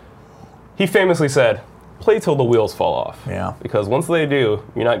 He famously said, "Play till the wheels fall off." Yeah. Because once they do,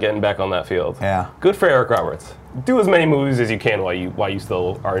 you're not getting back on that field. Yeah. Good for Eric Roberts. Do as many movies as you can while you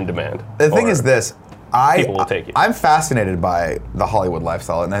still are in demand. The thing Or is this, people will take you. I'm fascinated by the Hollywood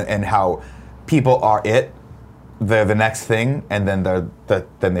lifestyle and how people are they're the next thing, and then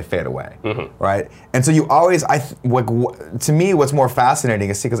then they fade away, right? And so you always, to me, what's more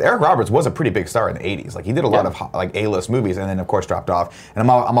fascinating is because Eric Roberts was a pretty big star in the '80s. Like he did a lot of like A-list movies, and then of course dropped off. And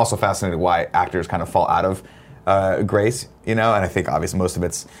I'm also fascinated why actors kind of fall out of grace, you know. And I think obviously most of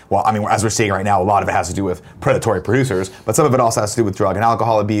it's, well, I mean, as we're seeing right now, a lot of it has to do with predatory producers, but some of it also has to do with drug and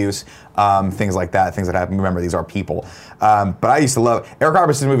alcohol abuse, things like that, things that happen. Remember, these are people. But I used to love Eric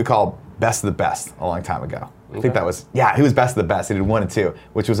Roberts did a movie called Best of the Best a long time ago. I think that was, he was Best of the Best. He did 1 and 2,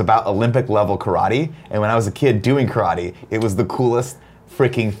 which was about Olympic level karate. And when I was a kid doing karate, it was the coolest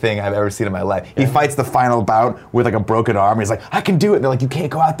freaking thing I've ever seen in my life. He fights the final bout with like a broken arm. He's like, I can do it. And they're like, you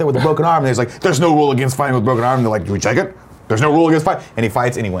can't go out there with a broken arm. And he's like, there's no rule against fighting with a broken arm. And they're like, do we check it? There's no rule against fighting. And he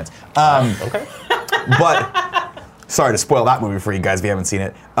fights and he wins. Okay. But sorry to spoil that movie for you guys if you haven't seen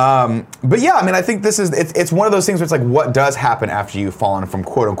it. But yeah, I mean, I think it's one of those things where it's like, what does happen after you've fallen from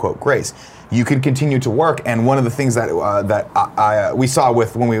quote unquote grace? You can continue to work, and one of the things that we saw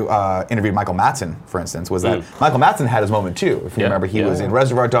with when we interviewed Michael Madsen, for instance, was that Michael Madsen had his moment too. If you remember, he was in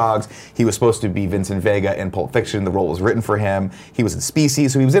Reservoir Dogs. He was supposed to be Vincent Vega in Pulp Fiction. The role was written for him. He was in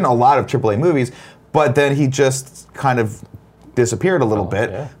Species, so he was in a lot of AAA movies. But then he just kind of disappeared a little bit.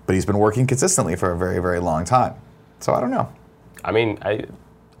 Yeah. But he's been working consistently for a very, very long time. So I don't know. I mean,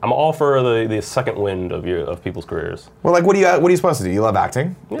 I'm all for the second wind of people's careers. Well, like, what are you supposed to do? You love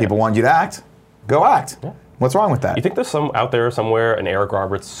acting. Yeah. People want you to act. Go act. Yeah. What's wrong with that? You think there's some out there somewhere, an Eric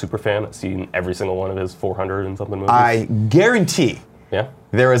Roberts super fan that's seen every single one of his 400 and something movies? I guarantee Yeah.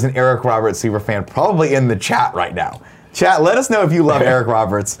 there is an Eric Roberts super fan probably in the chat right now. Chat, let us know if you love Eric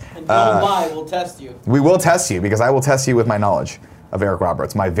Roberts. And don't lie, we'll test you. We will test you because I will test you with my knowledge of Eric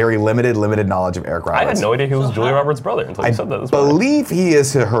Roberts, my very limited knowledge of Eric Roberts. I had no idea he was So Julia how- Roberts' brother until I you said that this morning. believe he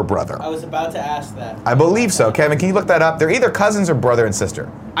is her brother. I was about to ask that. I believe so. Kevin, can you look that up? They're either cousins or brother and sister.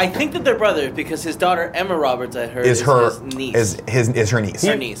 I think that they're brothers because his daughter Emma Roberts, I heard, Is her his niece. is her niece?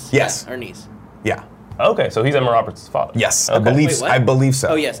 her niece. Yes. Yeah, her niece. Yeah. Okay, so he's Emma Roberts' father. Yes. Okay. Wait, what? I believe so.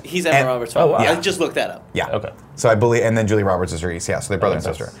 Oh yes, he's Emma And- Roberts' oh, father. wow. I just looked that up. Yeah. Okay. So I believe, and then Julie Roberts is her niece. Yeah. So they're brother and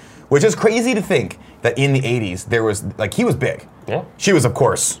makes sister. sense. Which is crazy to think that in the '80s there was like he was big. Yeah. She was, of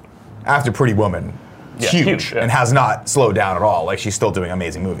course, after Pretty Woman, Yeah, huge, huge, yeah. and has not slowed down at all. Like she's still doing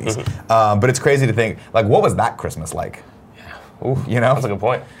amazing movies. Mm-hmm. But it's crazy to think, like, what was that Christmas like? Ooh, You know? that's a good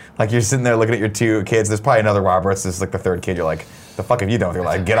point. Like you're sitting there looking at your two kids. There's probably another Roberts. This is like the third kid. You're like, the fuck have you done with your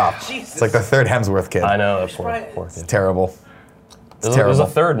life? Get off. Jesus. It's like the third Hemsworth kid. I know, that's poor right. kid. Terrible. There's terrible. a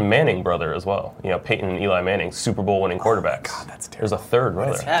third Manning brother as well. You know, Peyton and Eli Manning, Super Bowl winning quarterbacks. God, that's There's a third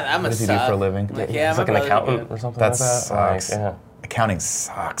brother. Yeah, that What must does he do suck. for a living? Like, yeah, He's my like an brother's accountant good. or something That like that. sucks. Like, yeah. Accounting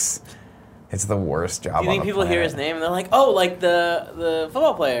sucks. It's the worst job. Do you think on the people hear his planet. name and they're like, oh, like the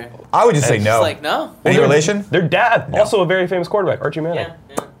football player? I would just say It's no. It's like, no. Any Their- relation? Their dad, also a very famous quarterback, Archie Manning. Yeah,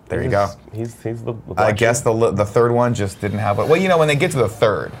 yeah. There you go. He's the I black guess sheep. the third one just didn't have it. Well, you know, when they get to the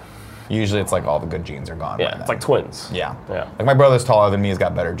third, usually it's like all the good genes are gone. by Yeah, then. it's like twins. Yeah. Yeah. Like my brother's taller than me, he's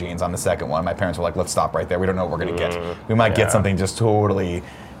got better genes. On the second one, my parents were like, let's stop right there. We don't know what we're going to get. We might yeah. get something just totally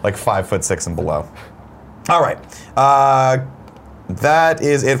like 5'6" and below. All right. That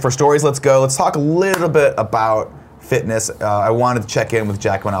is it for stories. Let's go. Let's talk a little bit about fitness. I wanted to check in with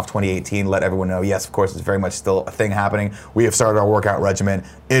Jack Went Off 2018, let everyone know, yes, of course, it's very much still a thing happening. We have started our workout regimen.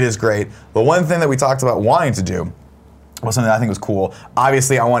 It is great. The one thing that we talked about wanting to do was something that I think was cool.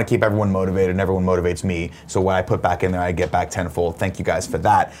 Obviously, I want to keep everyone motivated, and everyone motivates me. So what I put back in there, I get back tenfold. Thank you guys for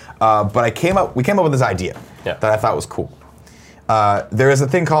that. But we came up with this idea that I thought was cool. There is a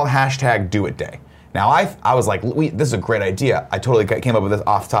thing called #DoItDay. Now, I was like, this is a great idea. I totally came up with this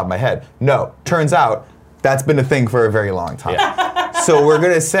off the top of my head. No, turns out that's been a thing for a very long time. Yeah. So we're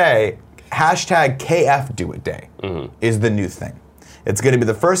going to say #KFDoItDay is the new thing. It's going to be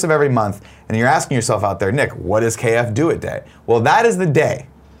the first of every month, and you're asking yourself out there, Nick, what is KF Do It Day? Well, that is the day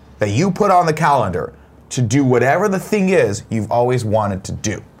that you put on the calendar to do whatever the thing is you've always wanted to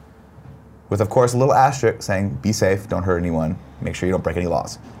do. With, of course, a little asterisk saying, be safe, don't hurt anyone, make sure you don't break any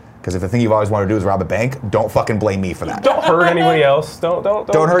laws. Because if the thing you've always wanted to do is rob a bank, don't fucking blame me for that. Don't hurt anybody else. Don't Don't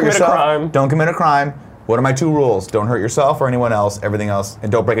hurt commit yourself. a crime. Don't commit a crime. What are my 2 rules? Don't hurt yourself or anyone else, everything else,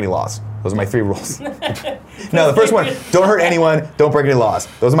 and don't break any laws. Those are my 3 rules. No, the first one, don't hurt anyone, don't break any laws.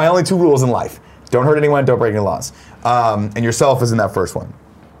 Those are my only 2 rules in life. Don't hurt anyone, don't break any laws. And yourself is in that first one.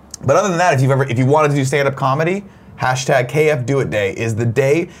 But other than that, if you wanted to do stand-up comedy, #KFDoItDay is the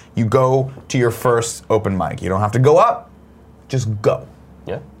day you go to your first open mic. You don't have to go up, just go.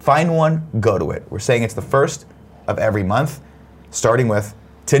 Yeah. Find one, go to it. We're saying it's the first of every month, starting with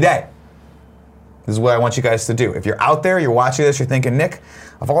today. This is what I want you guys to do. If you're out there, you're watching this, you're thinking, Nick,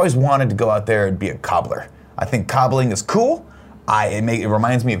 I've always wanted to go out there and be a cobbler. I think cobbling is cool. It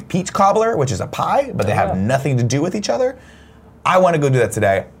reminds me of peach cobbler, which is a pie, but they have nothing to do with each other. I want to go do that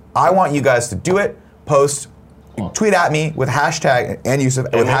today. I want you guys to do it. Post, tweet at me with hashtag, and Yusuf,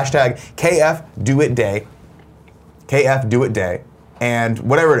 with hashtag KFDoItDay. KFDoItDay. And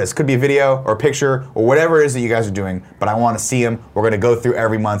whatever it is, could be a video or a picture or whatever it is that you guys are doing, but I want to see them. We're going to go through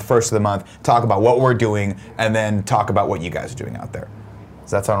every month, first of the month, talk about what we're doing, and then talk about what you guys are doing out there. Does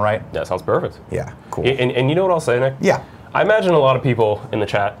that sound right? That sounds perfect. Yeah, cool. And you know what I'll say, Nick? Yeah. I imagine a lot of people in the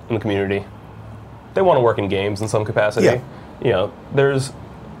chat, in the community, they want to work in games in some capacity. Yeah. You know,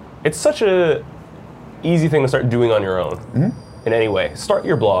 it's such a easy thing to start doing on your own in any way. Start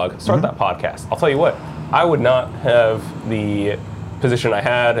your blog, start that podcast. I'll tell you what, I would not have the position I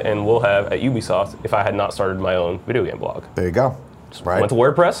had and will have at Ubisoft if I had not started my own video game blog. There you go. Right. Went to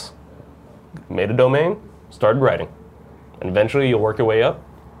WordPress, made a domain, started writing. And eventually you'll work your way up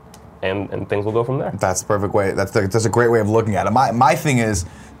and things will go from there. That's the perfect way. That's a great way of looking at it. My thing is,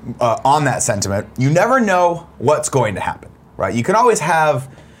 on that sentiment, you never know what's going to happen, right? You can always have,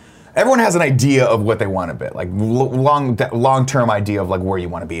 everyone has an idea of what they want to be, like long-term idea of like where you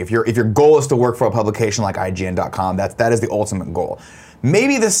want to be. If your goal is to work for a publication like IGN.com, that is the ultimate goal.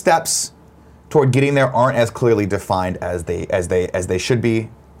 Maybe the steps toward getting there aren't as clearly defined as they should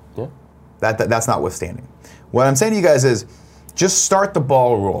be. Yeah. That's notwithstanding. What I'm saying to you guys is, just start the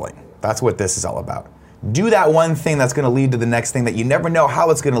ball rolling. That's what this is all about. Do that one thing that's going to lead to the next thing that you never know how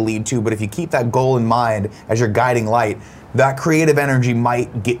it's going to lead to, but if you keep that goal in mind as your guiding light, that creative energy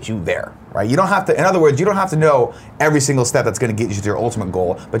might get you there, right? You don't have to, in other words, you don't have to know every single step that's going to get you to your ultimate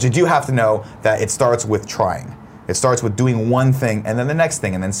goal, but you do have to know that it starts with trying. It starts with doing one thing and then the next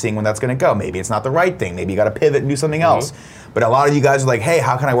thing and then seeing when that's going to go. Maybe it's not the right thing. Maybe you got to pivot and do something else. But a lot of you guys are like, hey,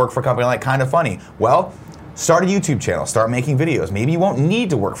 how can I work for a company like Kinda Funny? Well, start a YouTube channel, start making videos. Maybe you won't need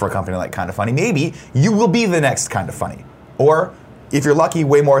to work for a company like Kinda Funny. Maybe you will be the next Kinda Funny. Or if you're lucky,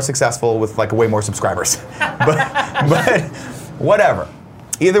 way more successful with like way more subscribers. but whatever.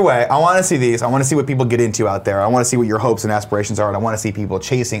 Either way, I want to see these. I want to see what people get into out there. I want to see what your hopes and aspirations are, and I want to see people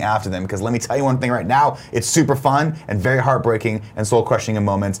chasing after them. Because let me tell you one thing right now, it's super fun and very heartbreaking and soul-crushing in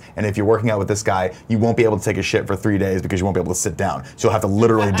moments. And if you're working out with this guy, you won't be able to take a shit for 3 days because you won't be able to sit down. So you'll have to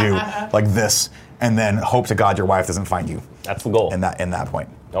literally do like this, and then hope to God your wife doesn't find you. That's the goal. In that point.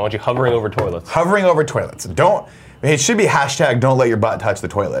 I want you hovering over toilets. Hovering over toilets. It should be hashtag don't let your butt touch the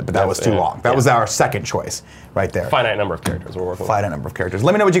toilet, but that was too long. That was our second choice right there. Finite number of characters we're working with. Finite number of characters.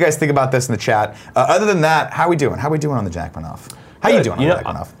 Let me know what you guys think about this in the chat. Other than that, how we doing? How we doing on the Jackmanoff? How you doing on the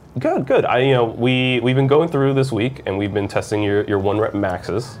Jackmanoff? Good. We've been going through this week, and we've been testing your 1 rep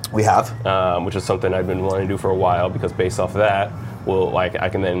maxes. We have. Which is something I've been wanting to do for a while, because based off of that, I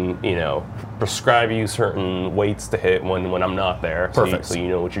can then prescribe you certain weights to hit when I'm not there. Perfect. So you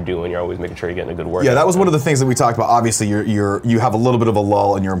know what you're doing. You're always making sure you're getting a good workout. Yeah, that was one of the things that we talked about. Obviously, you have a little bit of a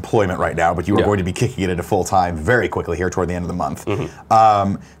lull in your employment right now, but you are going to be kicking it into full time very quickly here toward the end of the month.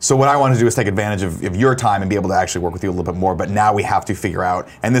 So what I want to do is take advantage of your time and be able to actually work with you a little bit more. But now we have to figure out,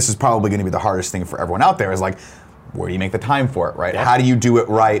 and this is probably going to be the hardest thing for everyone out there, is like, where do you make the time for it, right? Yeah. How do you do it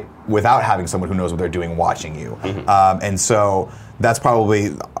right without having someone who knows what they're doing watching you? And so that's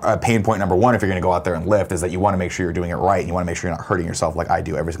probably a pain point number one if you're going to go out there and lift, is that you want to make sure you're doing it right, and you want to make sure you're not hurting yourself like I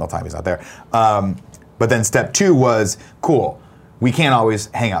do every single time he's out there. But then step 2 was, cool, we can't always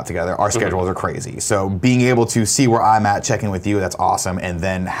hang out together. Our schedules are crazy. So being able to see where I'm at, check in with you, that's awesome, and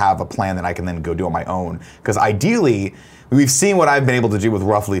then have a plan that I can then go do on my own. Because ideally, we've seen what I've been able to do with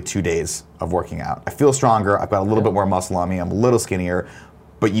roughly 2 days of working out. I feel stronger, I've got a little bit more muscle on me, I'm a little skinnier,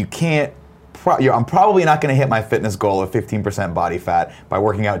 but you can't, I'm probably not going to hit my fitness goal of 15% body fat by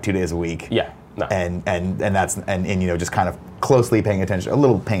working out 2 days a week. Yeah. No. And that's just kind of closely paying attention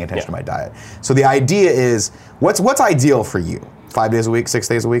to my diet. So the idea is, what's ideal for you? 5 days a week, 6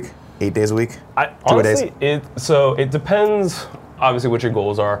 days a week, 8 days a week? Honestly, it depends, obviously, what your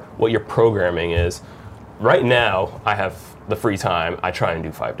goals are, what your programming is. Right now, I have the free time. I try and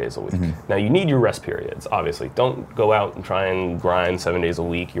do 5 days a week. Now, you need your rest periods, obviously. Don't go out and try and grind 7 days a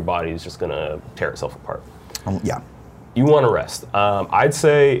week. Your body is just going to tear itself apart. You want to rest. I'd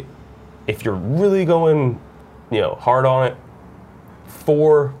say if you're really going hard on it,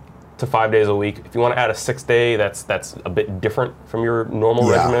 4 to 5 days a week. If you want to add a 6th day, that's a bit different from your normal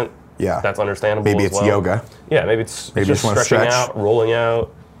regimen. Yeah, that's understandable. Maybe it's yoga. Yeah, maybe it's just stretching out, rolling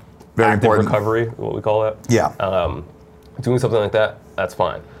out. Very active important. Recovery, what we call that. Yeah. Doing something like that, that's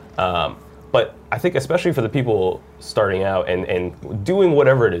fine. But I think especially for the people starting out and doing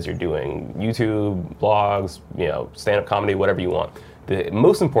whatever it is you're doing, YouTube, blogs, stand-up comedy, whatever you want, the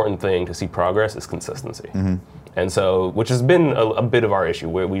most important thing to see progress is consistency. And so, which has been a bit of our issue,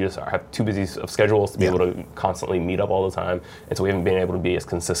 where we just have too busy of schedules to be able to constantly meet up all the time, and so we haven't been able to be as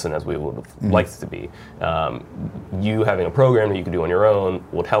consistent as we would have liked to be. You having a program that you can do on your own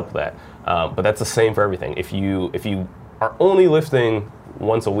would help that, but that's the same for everything. If you are only lifting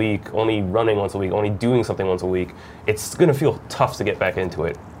once a week, only running once a week, only doing something once a week, it's going to feel tough to get back into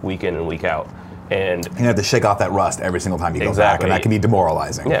it week in and week out. And you have to shake off that rust every single time you go back, and that can be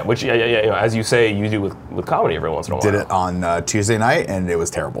demoralizing. Yeah, which as you say, you do with comedy every once in a while. Did it on Tuesday night, and it was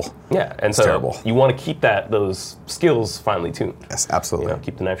terrible. Yeah, and so terrible. You want to keep those skills finely tuned. Yes, absolutely.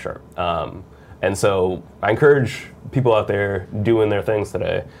 Keep the knife sharp. And so I encourage people out there doing their things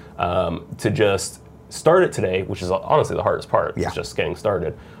today to just start it today, which is honestly the hardest part. It's just getting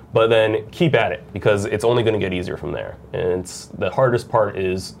started. But then keep at it, because it's only going to get easier from there. And the hardest part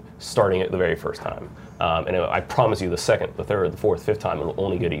is starting it the very first time. And I promise you, the second, the third, the fourth, fifth time, it'll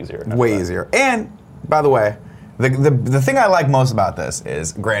only get easier. Way easier. And, by the way, the thing I like most about this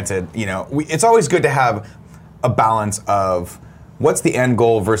is, granted, it's always good to have a balance of what's the end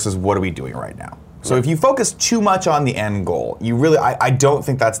goal versus what are we doing right now. So if you focus too much on the end goal, you really, I don't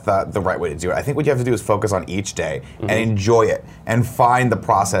think that's the right way to do it. I think what you have to do is focus on each day and enjoy it and find the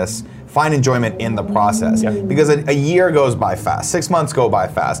process, find enjoyment in the process. Because a year goes by fast, 6 months go by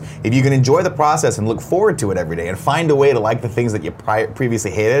fast. If you can enjoy the process and look forward to it every day and find a way to like the things that you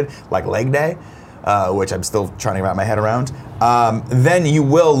previously hated, like leg day, which I'm still trying to wrap my head around, then you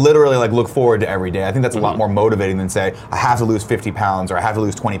will literally like look forward to every day. I think that's a lot more motivating than say, I have to lose 50 pounds or I have to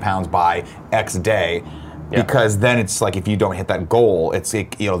lose 20 pounds by X day. Yeah. Because then it's like if you don't hit that goal,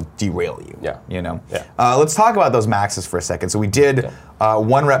 it'll derail you. Yeah. You know. Yeah. Let's talk about those maxes for a second. So we did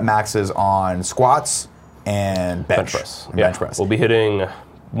 1 rep maxes on squats and bench press. And Yeah. bench press. We'll be hitting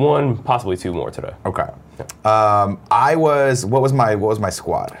 1, possibly 2 more today. Okay. What was my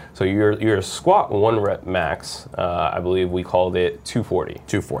squat? So your squat 1 rep max, I believe we called it 240.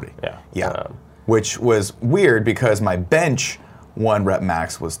 240. Yeah. Yeah. Which was weird because my bench 1 rep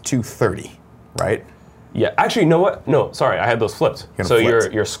max was 230, right? Yeah, actually, you know what? No, sorry, I had those flipped. So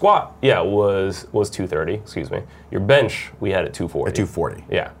your squat, was 230. Excuse me. Your bench, we had at 240. At 240.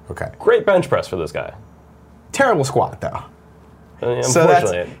 Yeah. Okay. Great bench press for this guy. Terrible squat though.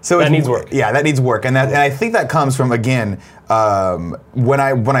 Unfortunately, that needs work. Yeah, that needs work, and I think that comes from again when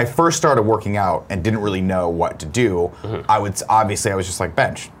I first started working out and didn't really know what to do. I was just like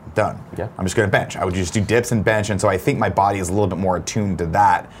bench. Done. Yeah. I'm just going to bench. I would just do dips and bench, and so I think my body is a little bit more attuned to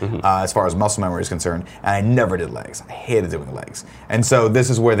that as far as muscle memory is concerned. And I never did legs. I hated doing legs, and so this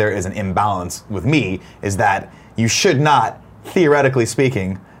is where there is an imbalance with me. Is that you should not, theoretically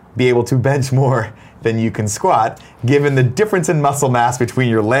speaking, be able to bench more than you can squat, given the difference in muscle mass between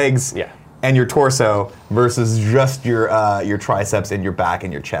your legs and your torso versus just your triceps and your back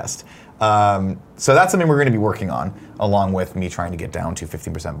and your chest. So that's something we're going to be working on, along with me trying to get down to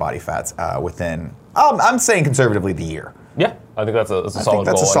 15% body fats within, I'm saying conservatively, the year. Yeah, I think that's a solid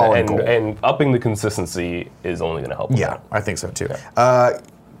that's goal. a solid goal. And upping the consistency is only going to help with Yeah, that. I think so too. Yeah.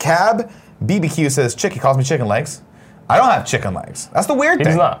 Cab BBQ says, he calls me chicken legs. I don't have chicken legs. That's the weird thing.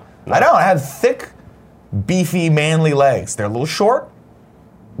 He does not. No. I don't. I have thick, beefy, manly legs. They're a little short,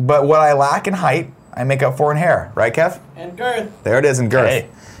 but what I lack in height, I make up for in hair. Right, Kev? And girth. There it is in girth. Hey.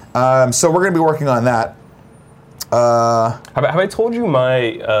 So we're going to be working on that. Have I told you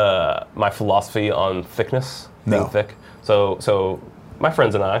my my philosophy on thickness? Being No. thick. So my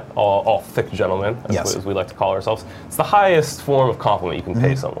friends and I, all thick gentlemen, Yes. as we like to call ourselves, it's the highest form of compliment you can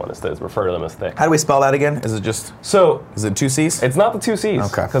pay someone is to refer to them as thick. How do we spell that again? Is it just, So is it 2 C's? it's not the 2 C's.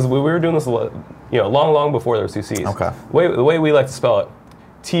 Okay. Because we were doing this long before there was 2 C's. Okay. The way we like to spell it,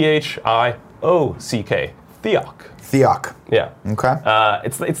 THIOCK, Theok. Theok. Yeah. Okay.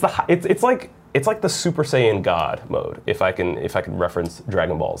 It's like the Super Saiyan God mode, if I can reference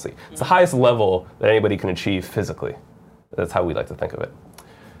Dragon Ball Z. It's the highest level that anybody can achieve physically. That's how we like to think of it.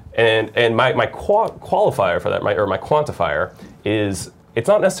 And my qualifier for that, my quantifier is, it's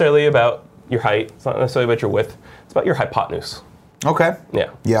not necessarily about your height, it's not necessarily about your width, it's about your hypotenuse. Okay.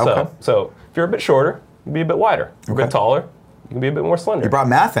 Yeah. Yeah, okay. So if you're a bit shorter, you can be a bit wider. If you're a Okay. bit taller, you can be a bit more slender. You brought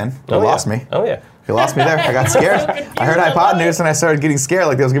math in. You lost me. Oh yeah. You lost me there. I got scared. I heard hypotenuse and I started getting scared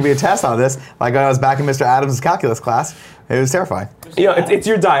like there was going to be a test on this. Like when I was back in Mr. Adams' calculus class. It was terrifying. It's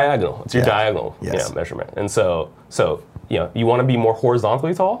your diagonal. It's your diagonal Yes. measurement. And so you want to be more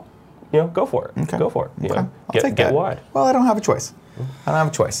horizontally tall, go for it. Okay. Go for it. Okay. I'll take Get that. wide. Well, I don't have a choice.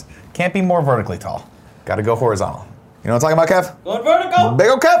 Can't be more vertically tall. Got to go horizontal. You know what I'm talking about, Kev? Going vertical. Big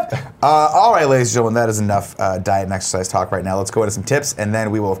ol' Kev. All right, ladies and gentlemen, that is enough diet and exercise talk right now. Let's go into some tips, and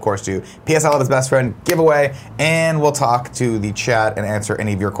then we will, of course, do PS I Love His Best Friend giveaway, and we'll talk to the chat and answer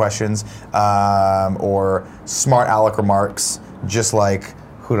any of your questions or smart aleck remarks, just like,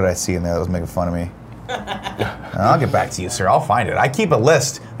 who did I see in there that was making fun of me? I'll get back to you, sir. I'll find it. I keep a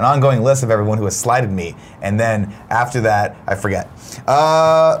list, an ongoing list of everyone who has slighted me, and then after that, I forget.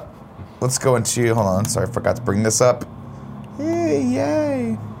 Let's go into, hold on, sorry, I forgot to bring this up.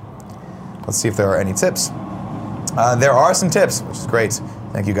 Yay. Let's see if there are any tips. There are some tips, which is great.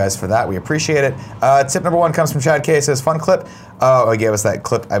 Thank you guys for that. We appreciate it. Tip number 1 comes from Chad K. It says, fun clip. He gave us that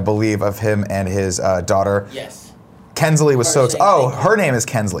clip, I believe, of him and his daughter. Yes. Kensley was so... Her same Oh, thing. her name is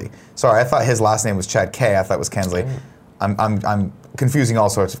Kensley. Sorry, I thought his last name was Chad K. I thought it was Kensley. I'm confusing all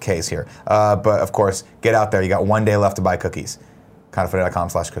sorts of Ks here. But, of course, get out there. You got 1 day left to buy cookies.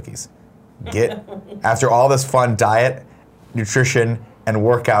 kindoffunny.com/cookies. After all this fun diet, nutrition, and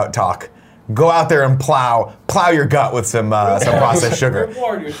workout talk, go out there and plow your gut with some processed sugar.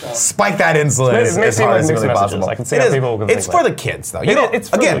 Reward yourself. Spike that insulin It as may seem hard like as mixed humanly messages. possible. I can see It how is. people can It's think for like the kids, though. It's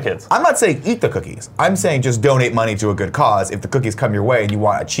for again, the kids. I'm not saying eat the cookies. I'm saying just donate money to a good cause. If the cookies come your way and you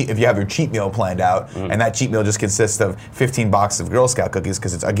want if you have your cheat meal planned out, and that cheat meal just consists of 15 boxes of Girl Scout cookies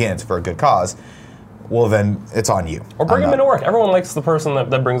because it's for a good cause. well then it's on you. Or bring I'm them not- into work. Everyone likes the person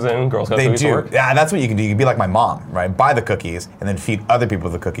that brings in Girl Scout They cookies to do. work. Yeah, that's what you can do. You can be like my mom, right? Buy the cookies and then feed other people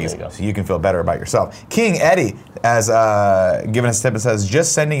the cookies There you go. so you can feel better about yourself. King Eddie has given us a tip and says,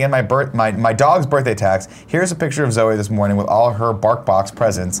 just sending in my dog's birthday tax. Here's a picture of Zoe this morning with all her BarkBox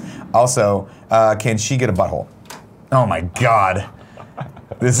presents. Also, can she get a butthole? Oh my God.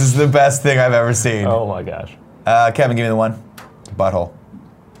 This is the best thing I've ever seen. Oh my gosh. Kevin, give me the one. Butthole.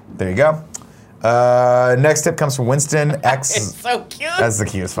 There you go. Next tip comes from Winston X. It's so cute. That's the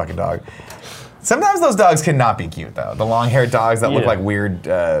cutest fucking dog. Sometimes those dogs cannot be cute though. The long-haired dogs that look Yeah. like weird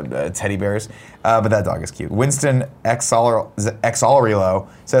teddy bears. But that dog is cute. Winston Xalrilo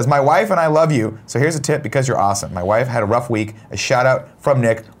says, my wife and I love you, so here's a tip because you're awesome. My wife had a rough week. A shout out from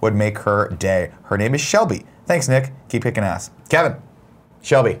Nick would make her day. Her name is Shelby. Thanks, Nick. Keep kicking ass. Kevin,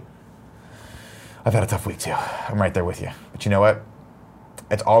 Shelby, I've had a tough week too. I'm right there with you. But you know what?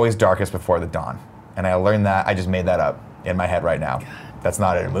 It's always darkest before the dawn. And I learned that, I just made that up in my head right now. That's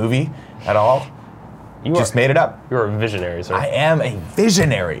not in a movie at all. You Just are, made it up. You're a visionary, sir. I am a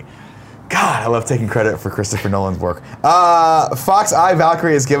visionary. God, I love taking credit for Christopher Nolan's work. Fox Eye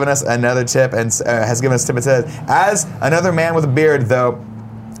Valkyrie has given us another tip and has given us a tip and says, as another man with a beard, though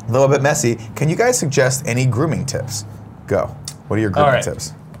a bit messy, can you guys suggest any grooming tips? Go. What are your grooming All right.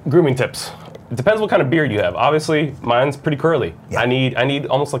 tips? Grooming tips. It depends what kind of beard you have. Obviously, mine's pretty curly. Yeah. I need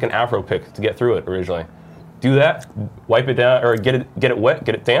almost like an afro pick to get through it originally. Do that, wipe it down, or get it wet,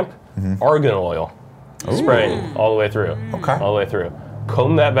 get it damp. Argan oil. Spray it all the way through. Okay. All the way through.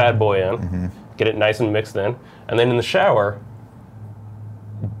 Comb that bad boy in. Get it nice and mixed in. And then in the shower,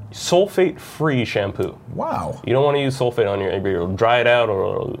 sulfate-free shampoo. Wow. You don't want to use sulfate on your beard. It'll dry it out,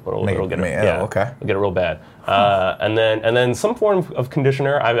 or it'll get it. Okay. It'll get it real bad. And then some form of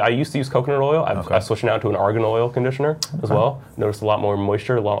conditioner. I used to use coconut oil. I've switched now to an argan oil conditioner as well. Noticed a lot more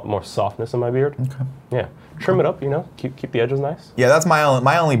moisture, a lot more softness in my beard. Okay. Yeah. Trim it up. Keep the edges nice. Yeah, that's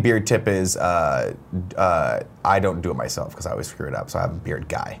my only beard tip is I don't do it myself because I always screw it up. So I have a beard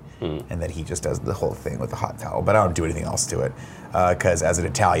guy, and then he just does the whole thing with the hot towel. But I don't do anything else to it because as an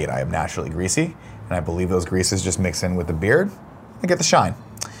Italian, I am naturally greasy, and I believe those greases just mix in with the beard and get the shine.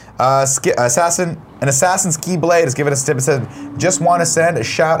 Assassin Ski Blade has given us a tip and said, just want to send a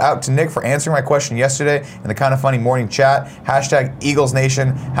shout out to Nick for answering my question yesterday in the Kind of Funny morning chat. # Eagles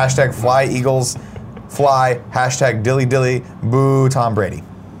Nation, # Fly Eagles Fly, # Dilly Dilly, boo Tom Brady.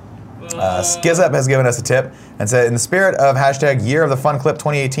 Skizup has given us a tip and said, in the spirit of # Year of the Fun Clip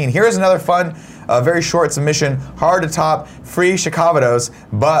 2018, here's another fun, very short submission, hard to top, free Chicagodos,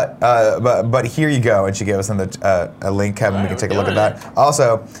 but here you go. And she gave us a link, Kevin. We can take a look at that.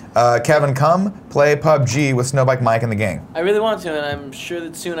 Also, Kevin, come play PUBG with Snowbike Mike and the gang. I really want to, and I'm sure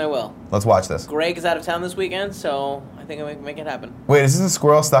that soon I will. Let's watch this. Greg is out of town this weekend, so I think I can make it happen. Wait, is this a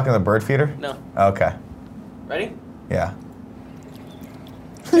squirrel stuck in the bird feeder? No. Okay. Ready? Yeah.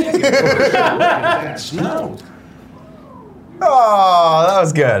 Snow. Oh, that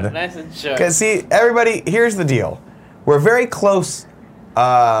was good. Nice and short. Because see, everybody, here's the deal. We're very close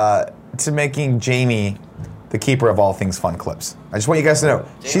to making Jamie the keeper of all things fun clips. I just want you guys to know.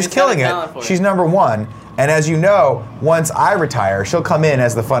 Jamie's She's got killing a talent it. for it. She's #1. And as you know, once I retire, she'll come in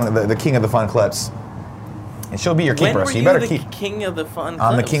as the king of the fun clips. And she'll be your When keeper, were so you you better the keep. king of the fun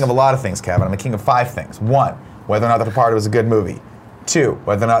I'm the clips? king of a lot of things, Kevin. I'm the king of 5 things. 1, whether or not The Departed was a good movie. 2,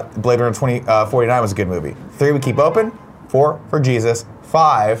 whether or not Blade Runner 2049 was a good movie. 3, we keep open. 4, for Jesus.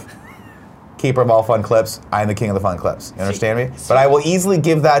 5, keeper of all fun clips. I am the king of the fun clips. You understand me? But I will easily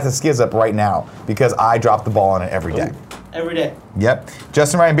give that to Skizup right now because I drop the ball on it every day. Every day. Yep.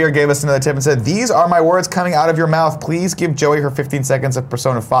 Justin Ryan Beer gave us another tip and said, these are my words coming out of your mouth. Please give Joey her 15 seconds of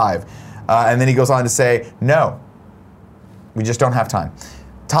Persona 5. And then he goes on to say, no. We just don't have time.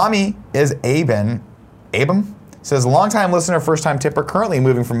 Tommy is Abem says, longtime listener, first time tipper, currently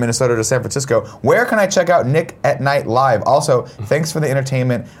moving from Minnesota to San Francisco. Where can I check out Nick at Night live? Also, thanks for the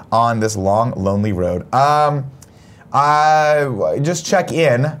entertainment on this long, lonely road. I just check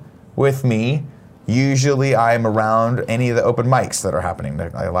in with me. Usually I'm around any of the open mics that are happening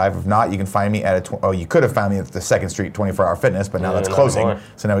live. If not, you can find me at you could have found me at the 2nd Street 24-hour fitness, but now that's not closing. anymore.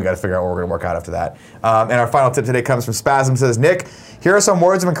 So now we got to figure out what we're going to work out after that. And our final tip today comes from Spasm. Says, Nick, here are some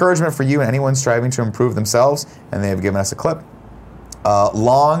words of encouragement for you and anyone striving to improve themselves. And they have given us a clip.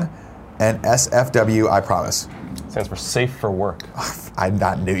 Long and SFW, I promise. Stands for safe for work. I'm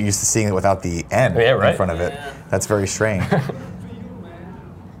not used to seeing it without the N Yeah, right. in front of it. Yeah. That's very strange.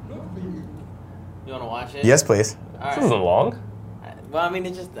 You want to watch it? Yes, please. All This right. isn't long. Well, I mean,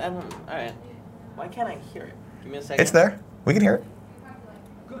 it just, I don't, all right. Why can't I hear it? Give me a second. It's there. We can hear it.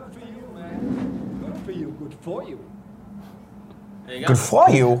 Good for you, man. Good for you. Good for you. There you go. Good for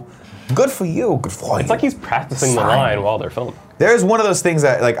you. Good for you. Good for you. It's like he's practicing the Fine. line while they're filming. There's one of those things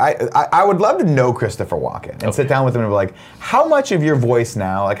that, like, I would love to know Christopher Walken and sit down with him and be like, how much of your voice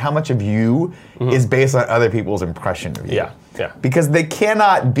now, like, how much of you is based on other people's impression of you? Yeah, yeah. Because they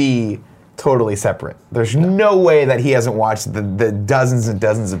cannot be totally separate. There's no way that he hasn't watched the dozens and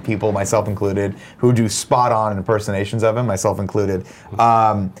dozens of people, myself included, who do spot on impersonations of him, myself included,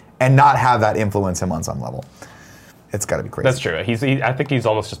 and not have that influence him on some level. It's got to be crazy. That's true. I think he's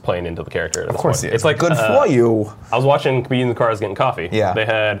almost just playing into the character. Of course he is. It's like good for you. I was watching Comedians in Cars Getting Coffee. Yeah. They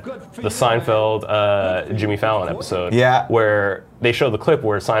had the Seinfeld Jimmy Fallon episode. Yeah. Where they showed the clip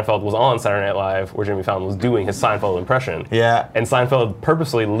where Seinfeld was on Saturday Night Live, where Jimmy Fallon was doing his Seinfeld impression. Yeah. And Seinfeld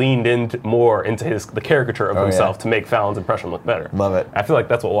purposely leaned more into the caricature of himself yeah. to make Fallon's impression look better. Love it. I feel like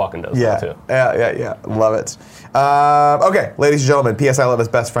that's what Walken does Yeah. too. Yeah. Love it. Okay, ladies and gentlemen, P.S. I Love His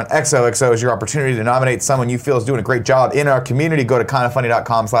Best Friend XOXO is your opportunity to nominate someone you feel is doing a great job in our community. Go to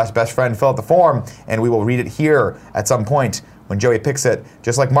kindafunny.com/bestfriend, fill out the form, and we will read it here at some point when Joey picks it,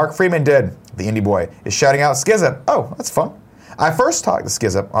 just like Mark Freeman did. The indie boy is shouting out Skizip. Oh, that's fun. I first talked to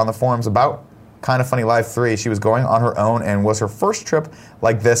Skizip on the forums about Kinda Funny Live 3. She was going on her own and was her first trip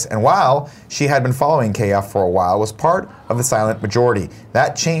like this, and while she had been following KF for a while, was part of the silent majority.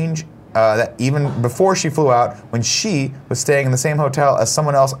 That change that even before she flew out, when she was staying in the same hotel as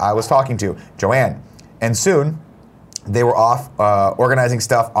someone else I was talking to, Joanne. And soon, they were off organizing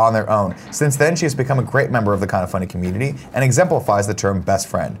stuff on their own. Since then, she has become a great member of the Kinda Funny community and exemplifies the term best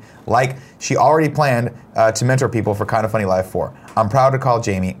friend. Like she already planned to mentor people for Kinda Funny Live 4. I'm proud to call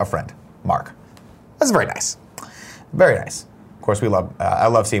Jamie a friend. Mark. That's very nice. Very nice. Of course, I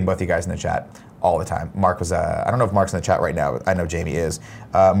love seeing both you guys in the chat all the time. Mark was, I don't know if Mark's in the chat right now. I know Jamie is.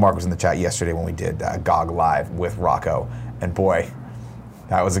 Mark was in the chat yesterday when we did GOG Live with Rocco. And boy,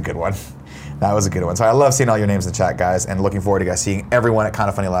 that was a good one. That was a good one. So I love seeing all your names in the chat, guys, and looking forward to guys seeing everyone at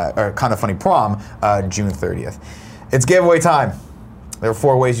Kinda Funny Live, or Kinda Funny Prom, June 30th. It's giveaway time. There are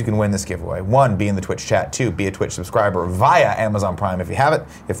 4 ways you can win this giveaway. 1, be in the Twitch chat. 2, be a Twitch subscriber via Amazon Prime if you have it.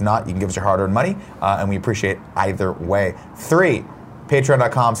 If not, you can give us your hard-earned money, and we appreciate either way. 3,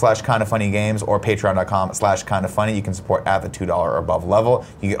 patreon.com/kindafunnygames or patreon.com/kindafunny. You can support at the $2 or above level.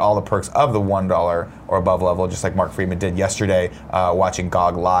 You get all the perks of the $1 or above level, just like Mark Freeman did yesterday watching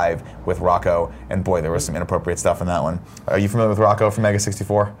GOG Live with Rocco. And boy, there was some inappropriate stuff in that one. Are you familiar with Rocco from Mega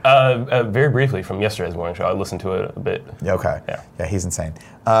 64? Very briefly from yesterday's morning show. I listened to it a bit. Okay. Yeah, he's insane.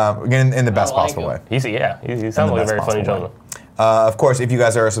 Again, in the best like possible him. way. He sounds like a very best funny possible gentleman. Of course, if you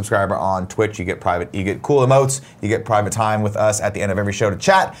guys are a subscriber on Twitch, you get cool emotes, you get private time with us at the end of every show to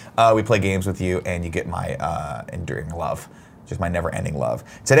chat. We play games with you, and you get my enduring love, just my never-ending love.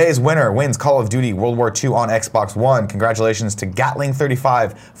 Today's winner wins Call of Duty World War II on Xbox One. Congratulations to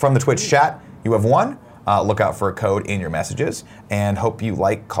Gatling35 from the Twitch chat. You have won. Look out for a code in your messages, and hope you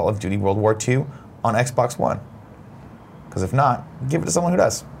like Call of Duty World War II on Xbox One. Because if not, give it to someone who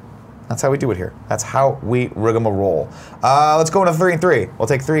does. That's how we do it here. That's how we rigmarole. Let's go into 3 and 3. We'll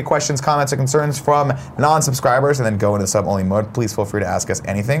take 3 questions, comments, and concerns from non-subscribers and then go into sub-only mode. Please feel free to ask us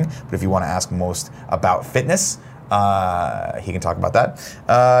anything. But if you want to ask most about fitness, he can talk about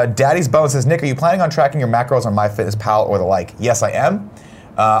that. Daddy's Bone says, Nick, are you planning on tracking your macros on MyFitnessPal or the like? Yes, I am.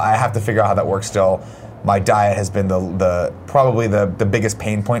 I have to figure out how that works still. My diet has been probably the biggest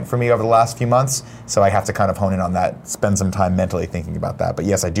pain point for me over the last few months, so I have to kind of hone in on that, spend some time mentally thinking about that. But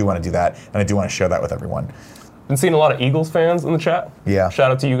yes, I do want to do that, and I do want to share that with everyone. Been seeing a lot of Eagles fans in the chat. Yeah. Shout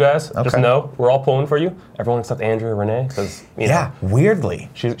out to you guys. Just Okay. know we're all pulling for you. Everyone except Andrea Renee, because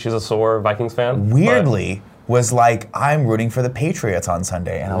Weirdly. she's a sore Vikings fan. Weirdly was like, I'm rooting for the Patriots on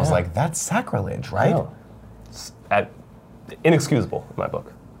Sunday, and I was Yeah. like, that's sacrilege, right? No. It's inexcusable in my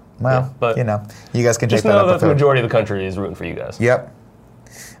book. Well, Yeah, but you know, you guys can Just take that know up that with the her. majority of the country is rooting for you guys. Yep.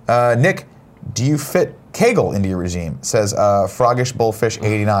 Nick, do you fit Kegel into your regime? Says Froggish Bullfish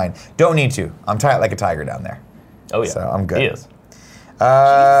 89. Don't need to. I'm tight like a tiger down there. Oh, yeah. So I'm good. He is.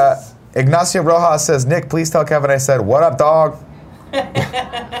 Ignacio Rojas says, Nick, please tell Kevin I said, what up, dog?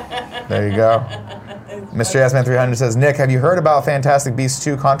 There you go. Mr. Yasman300 says, Nick, have you heard about Fantastic Beasts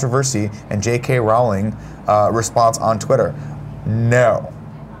 2 controversy and J.K. Rowling response on Twitter? No,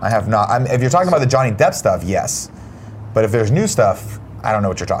 I have not. If you're talking about the Johnny Depp stuff, yes. But if there's new stuff, I don't know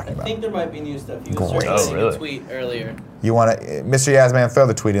what you're talking I about. think there might be new stuff. You was Great. circulating Oh, really? a tweet earlier. You want to, Mr. Yasman, throw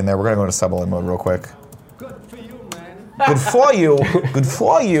the tweet in there. We're going to go into sub-only mode real quick. Good for you, man. Good for you. Good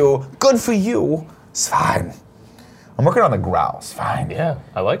for you. Good for you. It's fine. I'm working on the growl. It's fine. Yeah,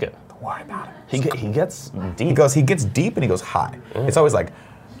 I like it. Don't worry about it. He gets deep. He gets deep and he goes high. It's always like,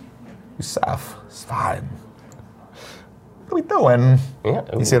 Yusuf, it's fine. are we doing? Yeah.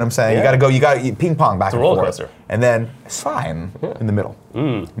 You see what I'm saying? Yeah. You got to ping pong back a and roller forth. coaster. And then it's fine in the middle.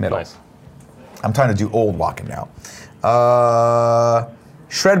 Middle. Nice. I'm trying to do old walking now.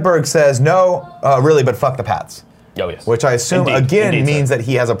 Shredberg says, no, really, but fuck the Pats. Oh, yes. Which I assume, Indeed, means sir. that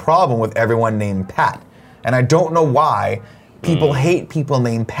he has a problem with everyone named Pat. And I don't know why people hate people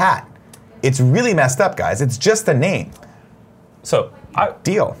named Pat. It's really messed up, guys. It's just a name. So,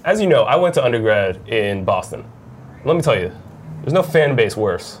 Deal. As you know, I went to undergrad in Boston. Let me tell you, there's no fan base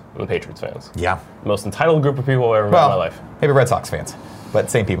worse than the Patriots fans. Yeah. The most entitled group of people I've ever met in my life. Maybe Red Sox fans,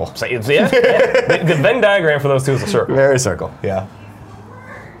 but same people. So, yeah. The Venn diagram for those two is a circle. Very circle, yeah.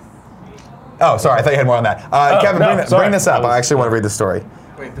 Oh, sorry, I thought you had more on that. Kevin, no, bring this up. I actually want to read the story.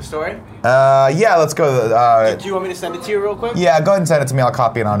 Wait, the story? Yeah, let's go. Do you want me to send it to you real quick? Yeah, go ahead and send it to me. I'll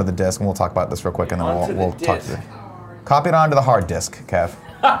copy it onto the disk, and we'll talk about this real quick, and then Onto we'll the talk. disk. Copy it onto the hard disk, Kev.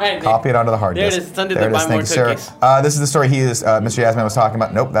 Copy it onto the hard There it disk. is. It's under there the it is. buy Thank more you, sir. cookies. This is the story Mr. Yasmin was talking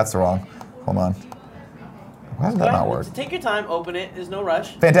about. Nope, that's the wrong. Hold on. Why does that not work? Take your time, open it. There's no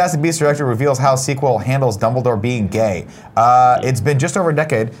rush. Fantastic Beasts director reveals how sequel handles Dumbledore being gay. It's been just over a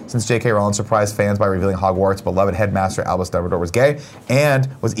decade since J.K. Rowling surprised fans by revealing Hogwarts' beloved headmaster Albus Dumbledore was gay, and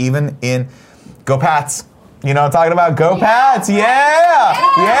was even in Go Pats. You know what I'm talking about? Go Pats!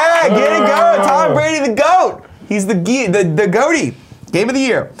 Yeah! Get it going! Tom Brady, the GOAT! He's the GOATy. Game of the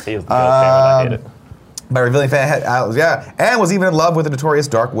year. He is the I hate it. By revealing and was even in love with the notorious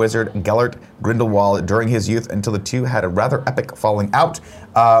dark wizard Gellert Grindelwald during his youth until the two had a rather epic falling out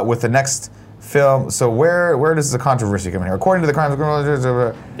with the next film. So where does the controversy come in here? According to the Crimes of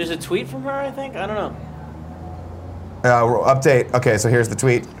Grindelwald... There's a tweet from her, I think? I don't know. Update. Okay, so here's the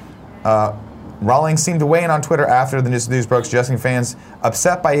tweet. Rowling seemed to weigh in on Twitter after the news broke, suggesting fans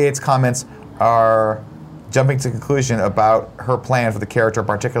upset by Yates' comments are jumping to conclusion about her plan for the character,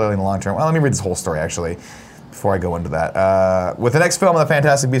 particularly in the long term. Well, let me read this whole story, actually, before I go into that. With the next film in the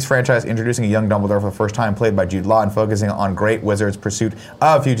Fantastic Beasts franchise introducing a young Dumbledore for the first time, played by Jude Law, and focusing on Great Wizard's pursuit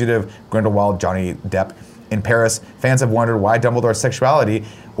of fugitive Grindelwald, Johnny Depp, in Paris, fans have wondered why will Dumbledore's sexuality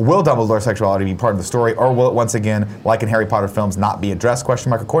be part of the story, or will it once again, like in Harry Potter films, not be addressed?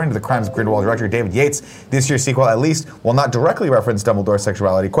 According to the Crimes of Grindelwald director David Yates, this year's sequel at least will not directly reference Dumbledore's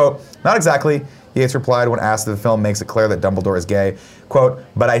sexuality. Quote, not exactly, Yates replied when asked if the film makes it clear that Dumbledore is gay. Quote,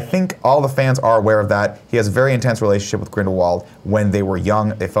 but I think all the fans are aware of that. He has a very intense relationship with Grindelwald. When they were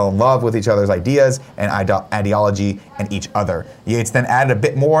young, they fell in love with each other's ideas and ideology and each other. Yates then added a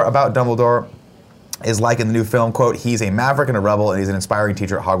bit more about Dumbledore is like in the new film, quote, he's a maverick and a rebel, and he's an inspiring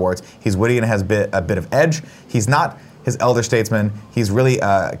teacher at Hogwarts. He's witty and has a bit of edge. He's not his elder statesman. He's really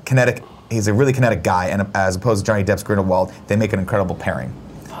kinetic. He's a really kinetic guy, and as opposed to Johnny Depp's Grindelwald, they make an incredible pairing.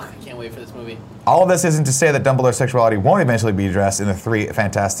 Fuck, I can't wait for this movie. All of this isn't to say that Dumbledore's sexuality won't eventually be addressed in the 3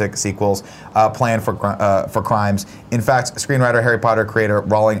 fantastic sequels planned for Crimes. In fact, screenwriter, Harry Potter creator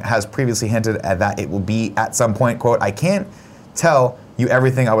Rowling has previously hinted at that it will be at some point, quote, I can't tell you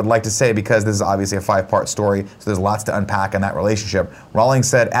everything I would like to say because this is obviously a 5-part story, so there's lots to unpack in that relationship. Rowling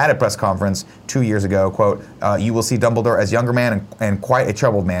said at a press conference 2 years ago, quote, you will see Dumbledore as younger man and quite a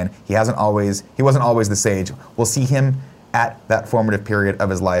troubled man. He wasn't always the sage. We'll see him at that formative period of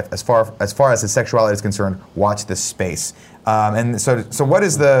his life. As far as his sexuality is concerned, watch this space. And so what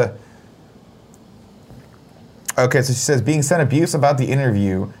is the... Okay, so she says, being sent abuse about the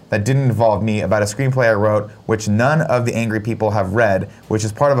interview that didn't involve me, about a screenplay I wrote, which none of the angry people have read, which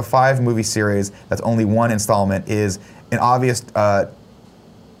is part of a 5-movie series that's only 1 installment, is obviously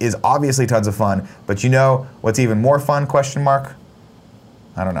tons of fun. But you know what's even more fun, question mark?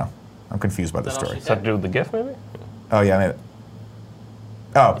 I don't know. I'm confused by this story. Does that have to do with the gift, maybe? Oh, yeah, maybe.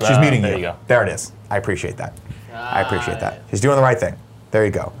 Oh, she's meeting there you. You go. There it is. I appreciate that. I appreciate that. She's doing the right thing. There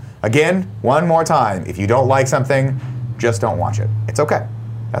you go. Again, one more time, if you don't like something, just don't watch it. It's okay.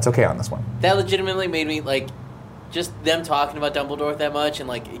 That's okay on this one. That legitimately made me, like, just them talking about Dumbledore that much and,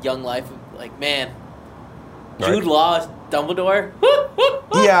 like, young life, like, man. Right. Jude Law, Dumbledore.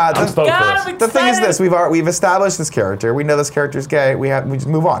 Yeah, I'm stoked for this. the thing is this: we've established this character. We know this character's gay. We just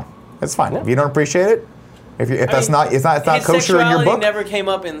move on. It's fine. If you don't appreciate it, if it's not his kosher in your sexuality book. never came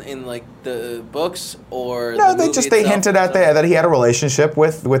up in like the books or No, the movie they itself hinted or at something. that he had a relationship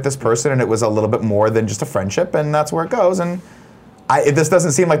with this person, and it was a little bit more than just a friendship, and that's where it goes. And this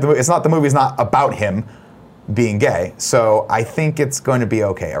doesn't seem like the movie's not about him being gay. So I think it's going to be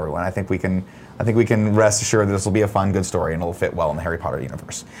okay, everyone. I think we can rest assured that this will be a fun, good story, and it'll fit well in the Harry Potter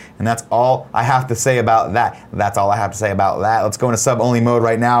universe. And that's all I have to say about that. That's all I have to say about that. Let's go into sub-only mode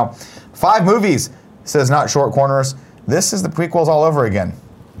right now. 5 movies, says Not Short Corners. This is the prequels all over again.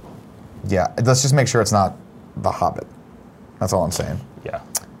 Yeah, let's just make sure it's not The Hobbit. That's all I'm saying. Yeah.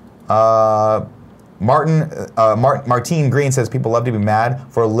 Martine Green says people love to be mad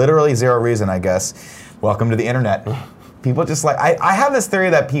for literally zero reason, I guess. Welcome to the internet. People just like, I have this theory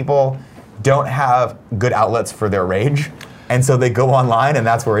that people don't have good outlets for their rage. And so they go online and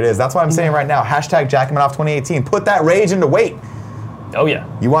that's where it is. That's why I'm saying right now, hashtag Jackmanoff 2018. Put that rage into weight. Oh yeah.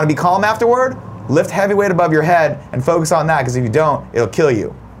 You want to be calm afterward? Lift heavy weight above your head and focus on that, because if you don't, it'll kill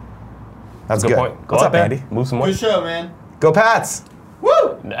you. That's good. Point. Go What's out up, there, Andy? Move some Good weight. show, man. Go Pats.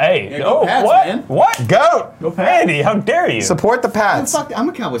 Woo! Hey, Yeah, go Pats, what? man. What? Go. Go Pats. Andy, how dare you? Support the Pats. I'm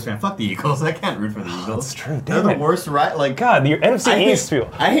a Cowboys fan. Fuck the Eagles. I can't root for the Eagles. That's true. They're Damn the it. worst, right? Like, God, your NFC I hate- East feel.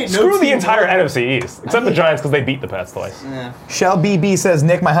 I hate no Screw the team entire more. NFC East, except the Giants because they beat the Pats twice. yeah. Shell BB says,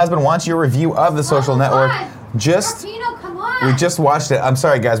 Nick, my husband wants your review of the social network. We just watched it. I'm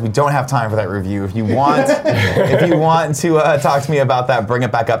sorry, guys. We don't have time for that review. If you want, to talk to me about that, bring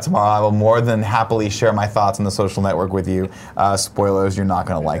it back up tomorrow. I will more than happily share my thoughts on the social network with you. Spoilers, you're not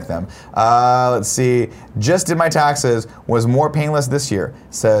going to like them. Let's see. Just did my taxes. Was more painless this year.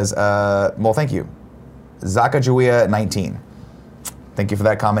 Says, well, thank you. Zakajuia 19. Thank you for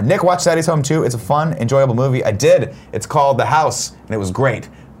that comment. Nick, watched Daddy's Home 2. It's a fun, enjoyable movie. I did. It's called The House, and it was great.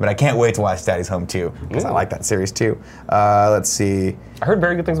 But I can't wait to watch Daddy's Home 2, because I like that series too. Let's see. I heard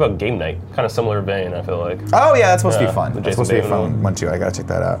very good things about Game Night. Kind of similar vein, I feel like. Oh yeah, that's supposed to be Yeah, fun. the That's Jason supposed to be a Bateman fun one too. I gotta check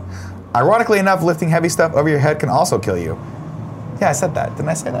that out. Ironically enough, lifting heavy stuff over your head can also kill you. Yeah, I said that. Didn't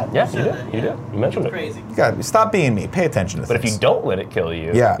I say that? Yeah, you did. You did. You mentioned it. Crazy. You gotta stop being me. Pay attention to But if things. you don't let it kill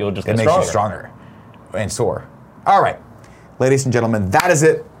you, yeah, you'll just it get makes stronger. you stronger and sore. All right, ladies and gentlemen, that is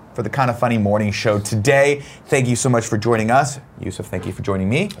it for the Kind of Funny morning show today. Thank you so much for joining us. Yusuf, thank you for joining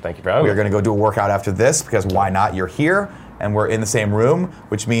me. Thank you for having We me. are going to go do a workout after this, because why not? You're here and we're in the same room,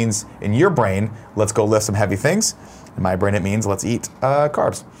 which means in your brain, let's go lift some heavy things. In my brain, it means let's eat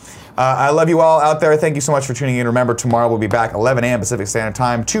carbs. I love you all out there. Thank you so much for tuning in. Remember, tomorrow we'll be back 11 a.m. Pacific Standard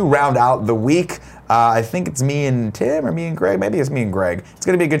Time to round out the week. I think it's me and Tim or me and Greg. Maybe it's me and Greg. It's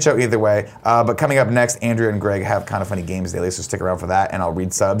going to be a good show either way. But coming up next, Andrea and Greg have Kind of Funny Games Daily, so stick around for that, and I'll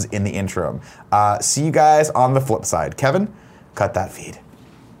read subs in the interim. See you guys on the flip side. Kevin, cut that feed.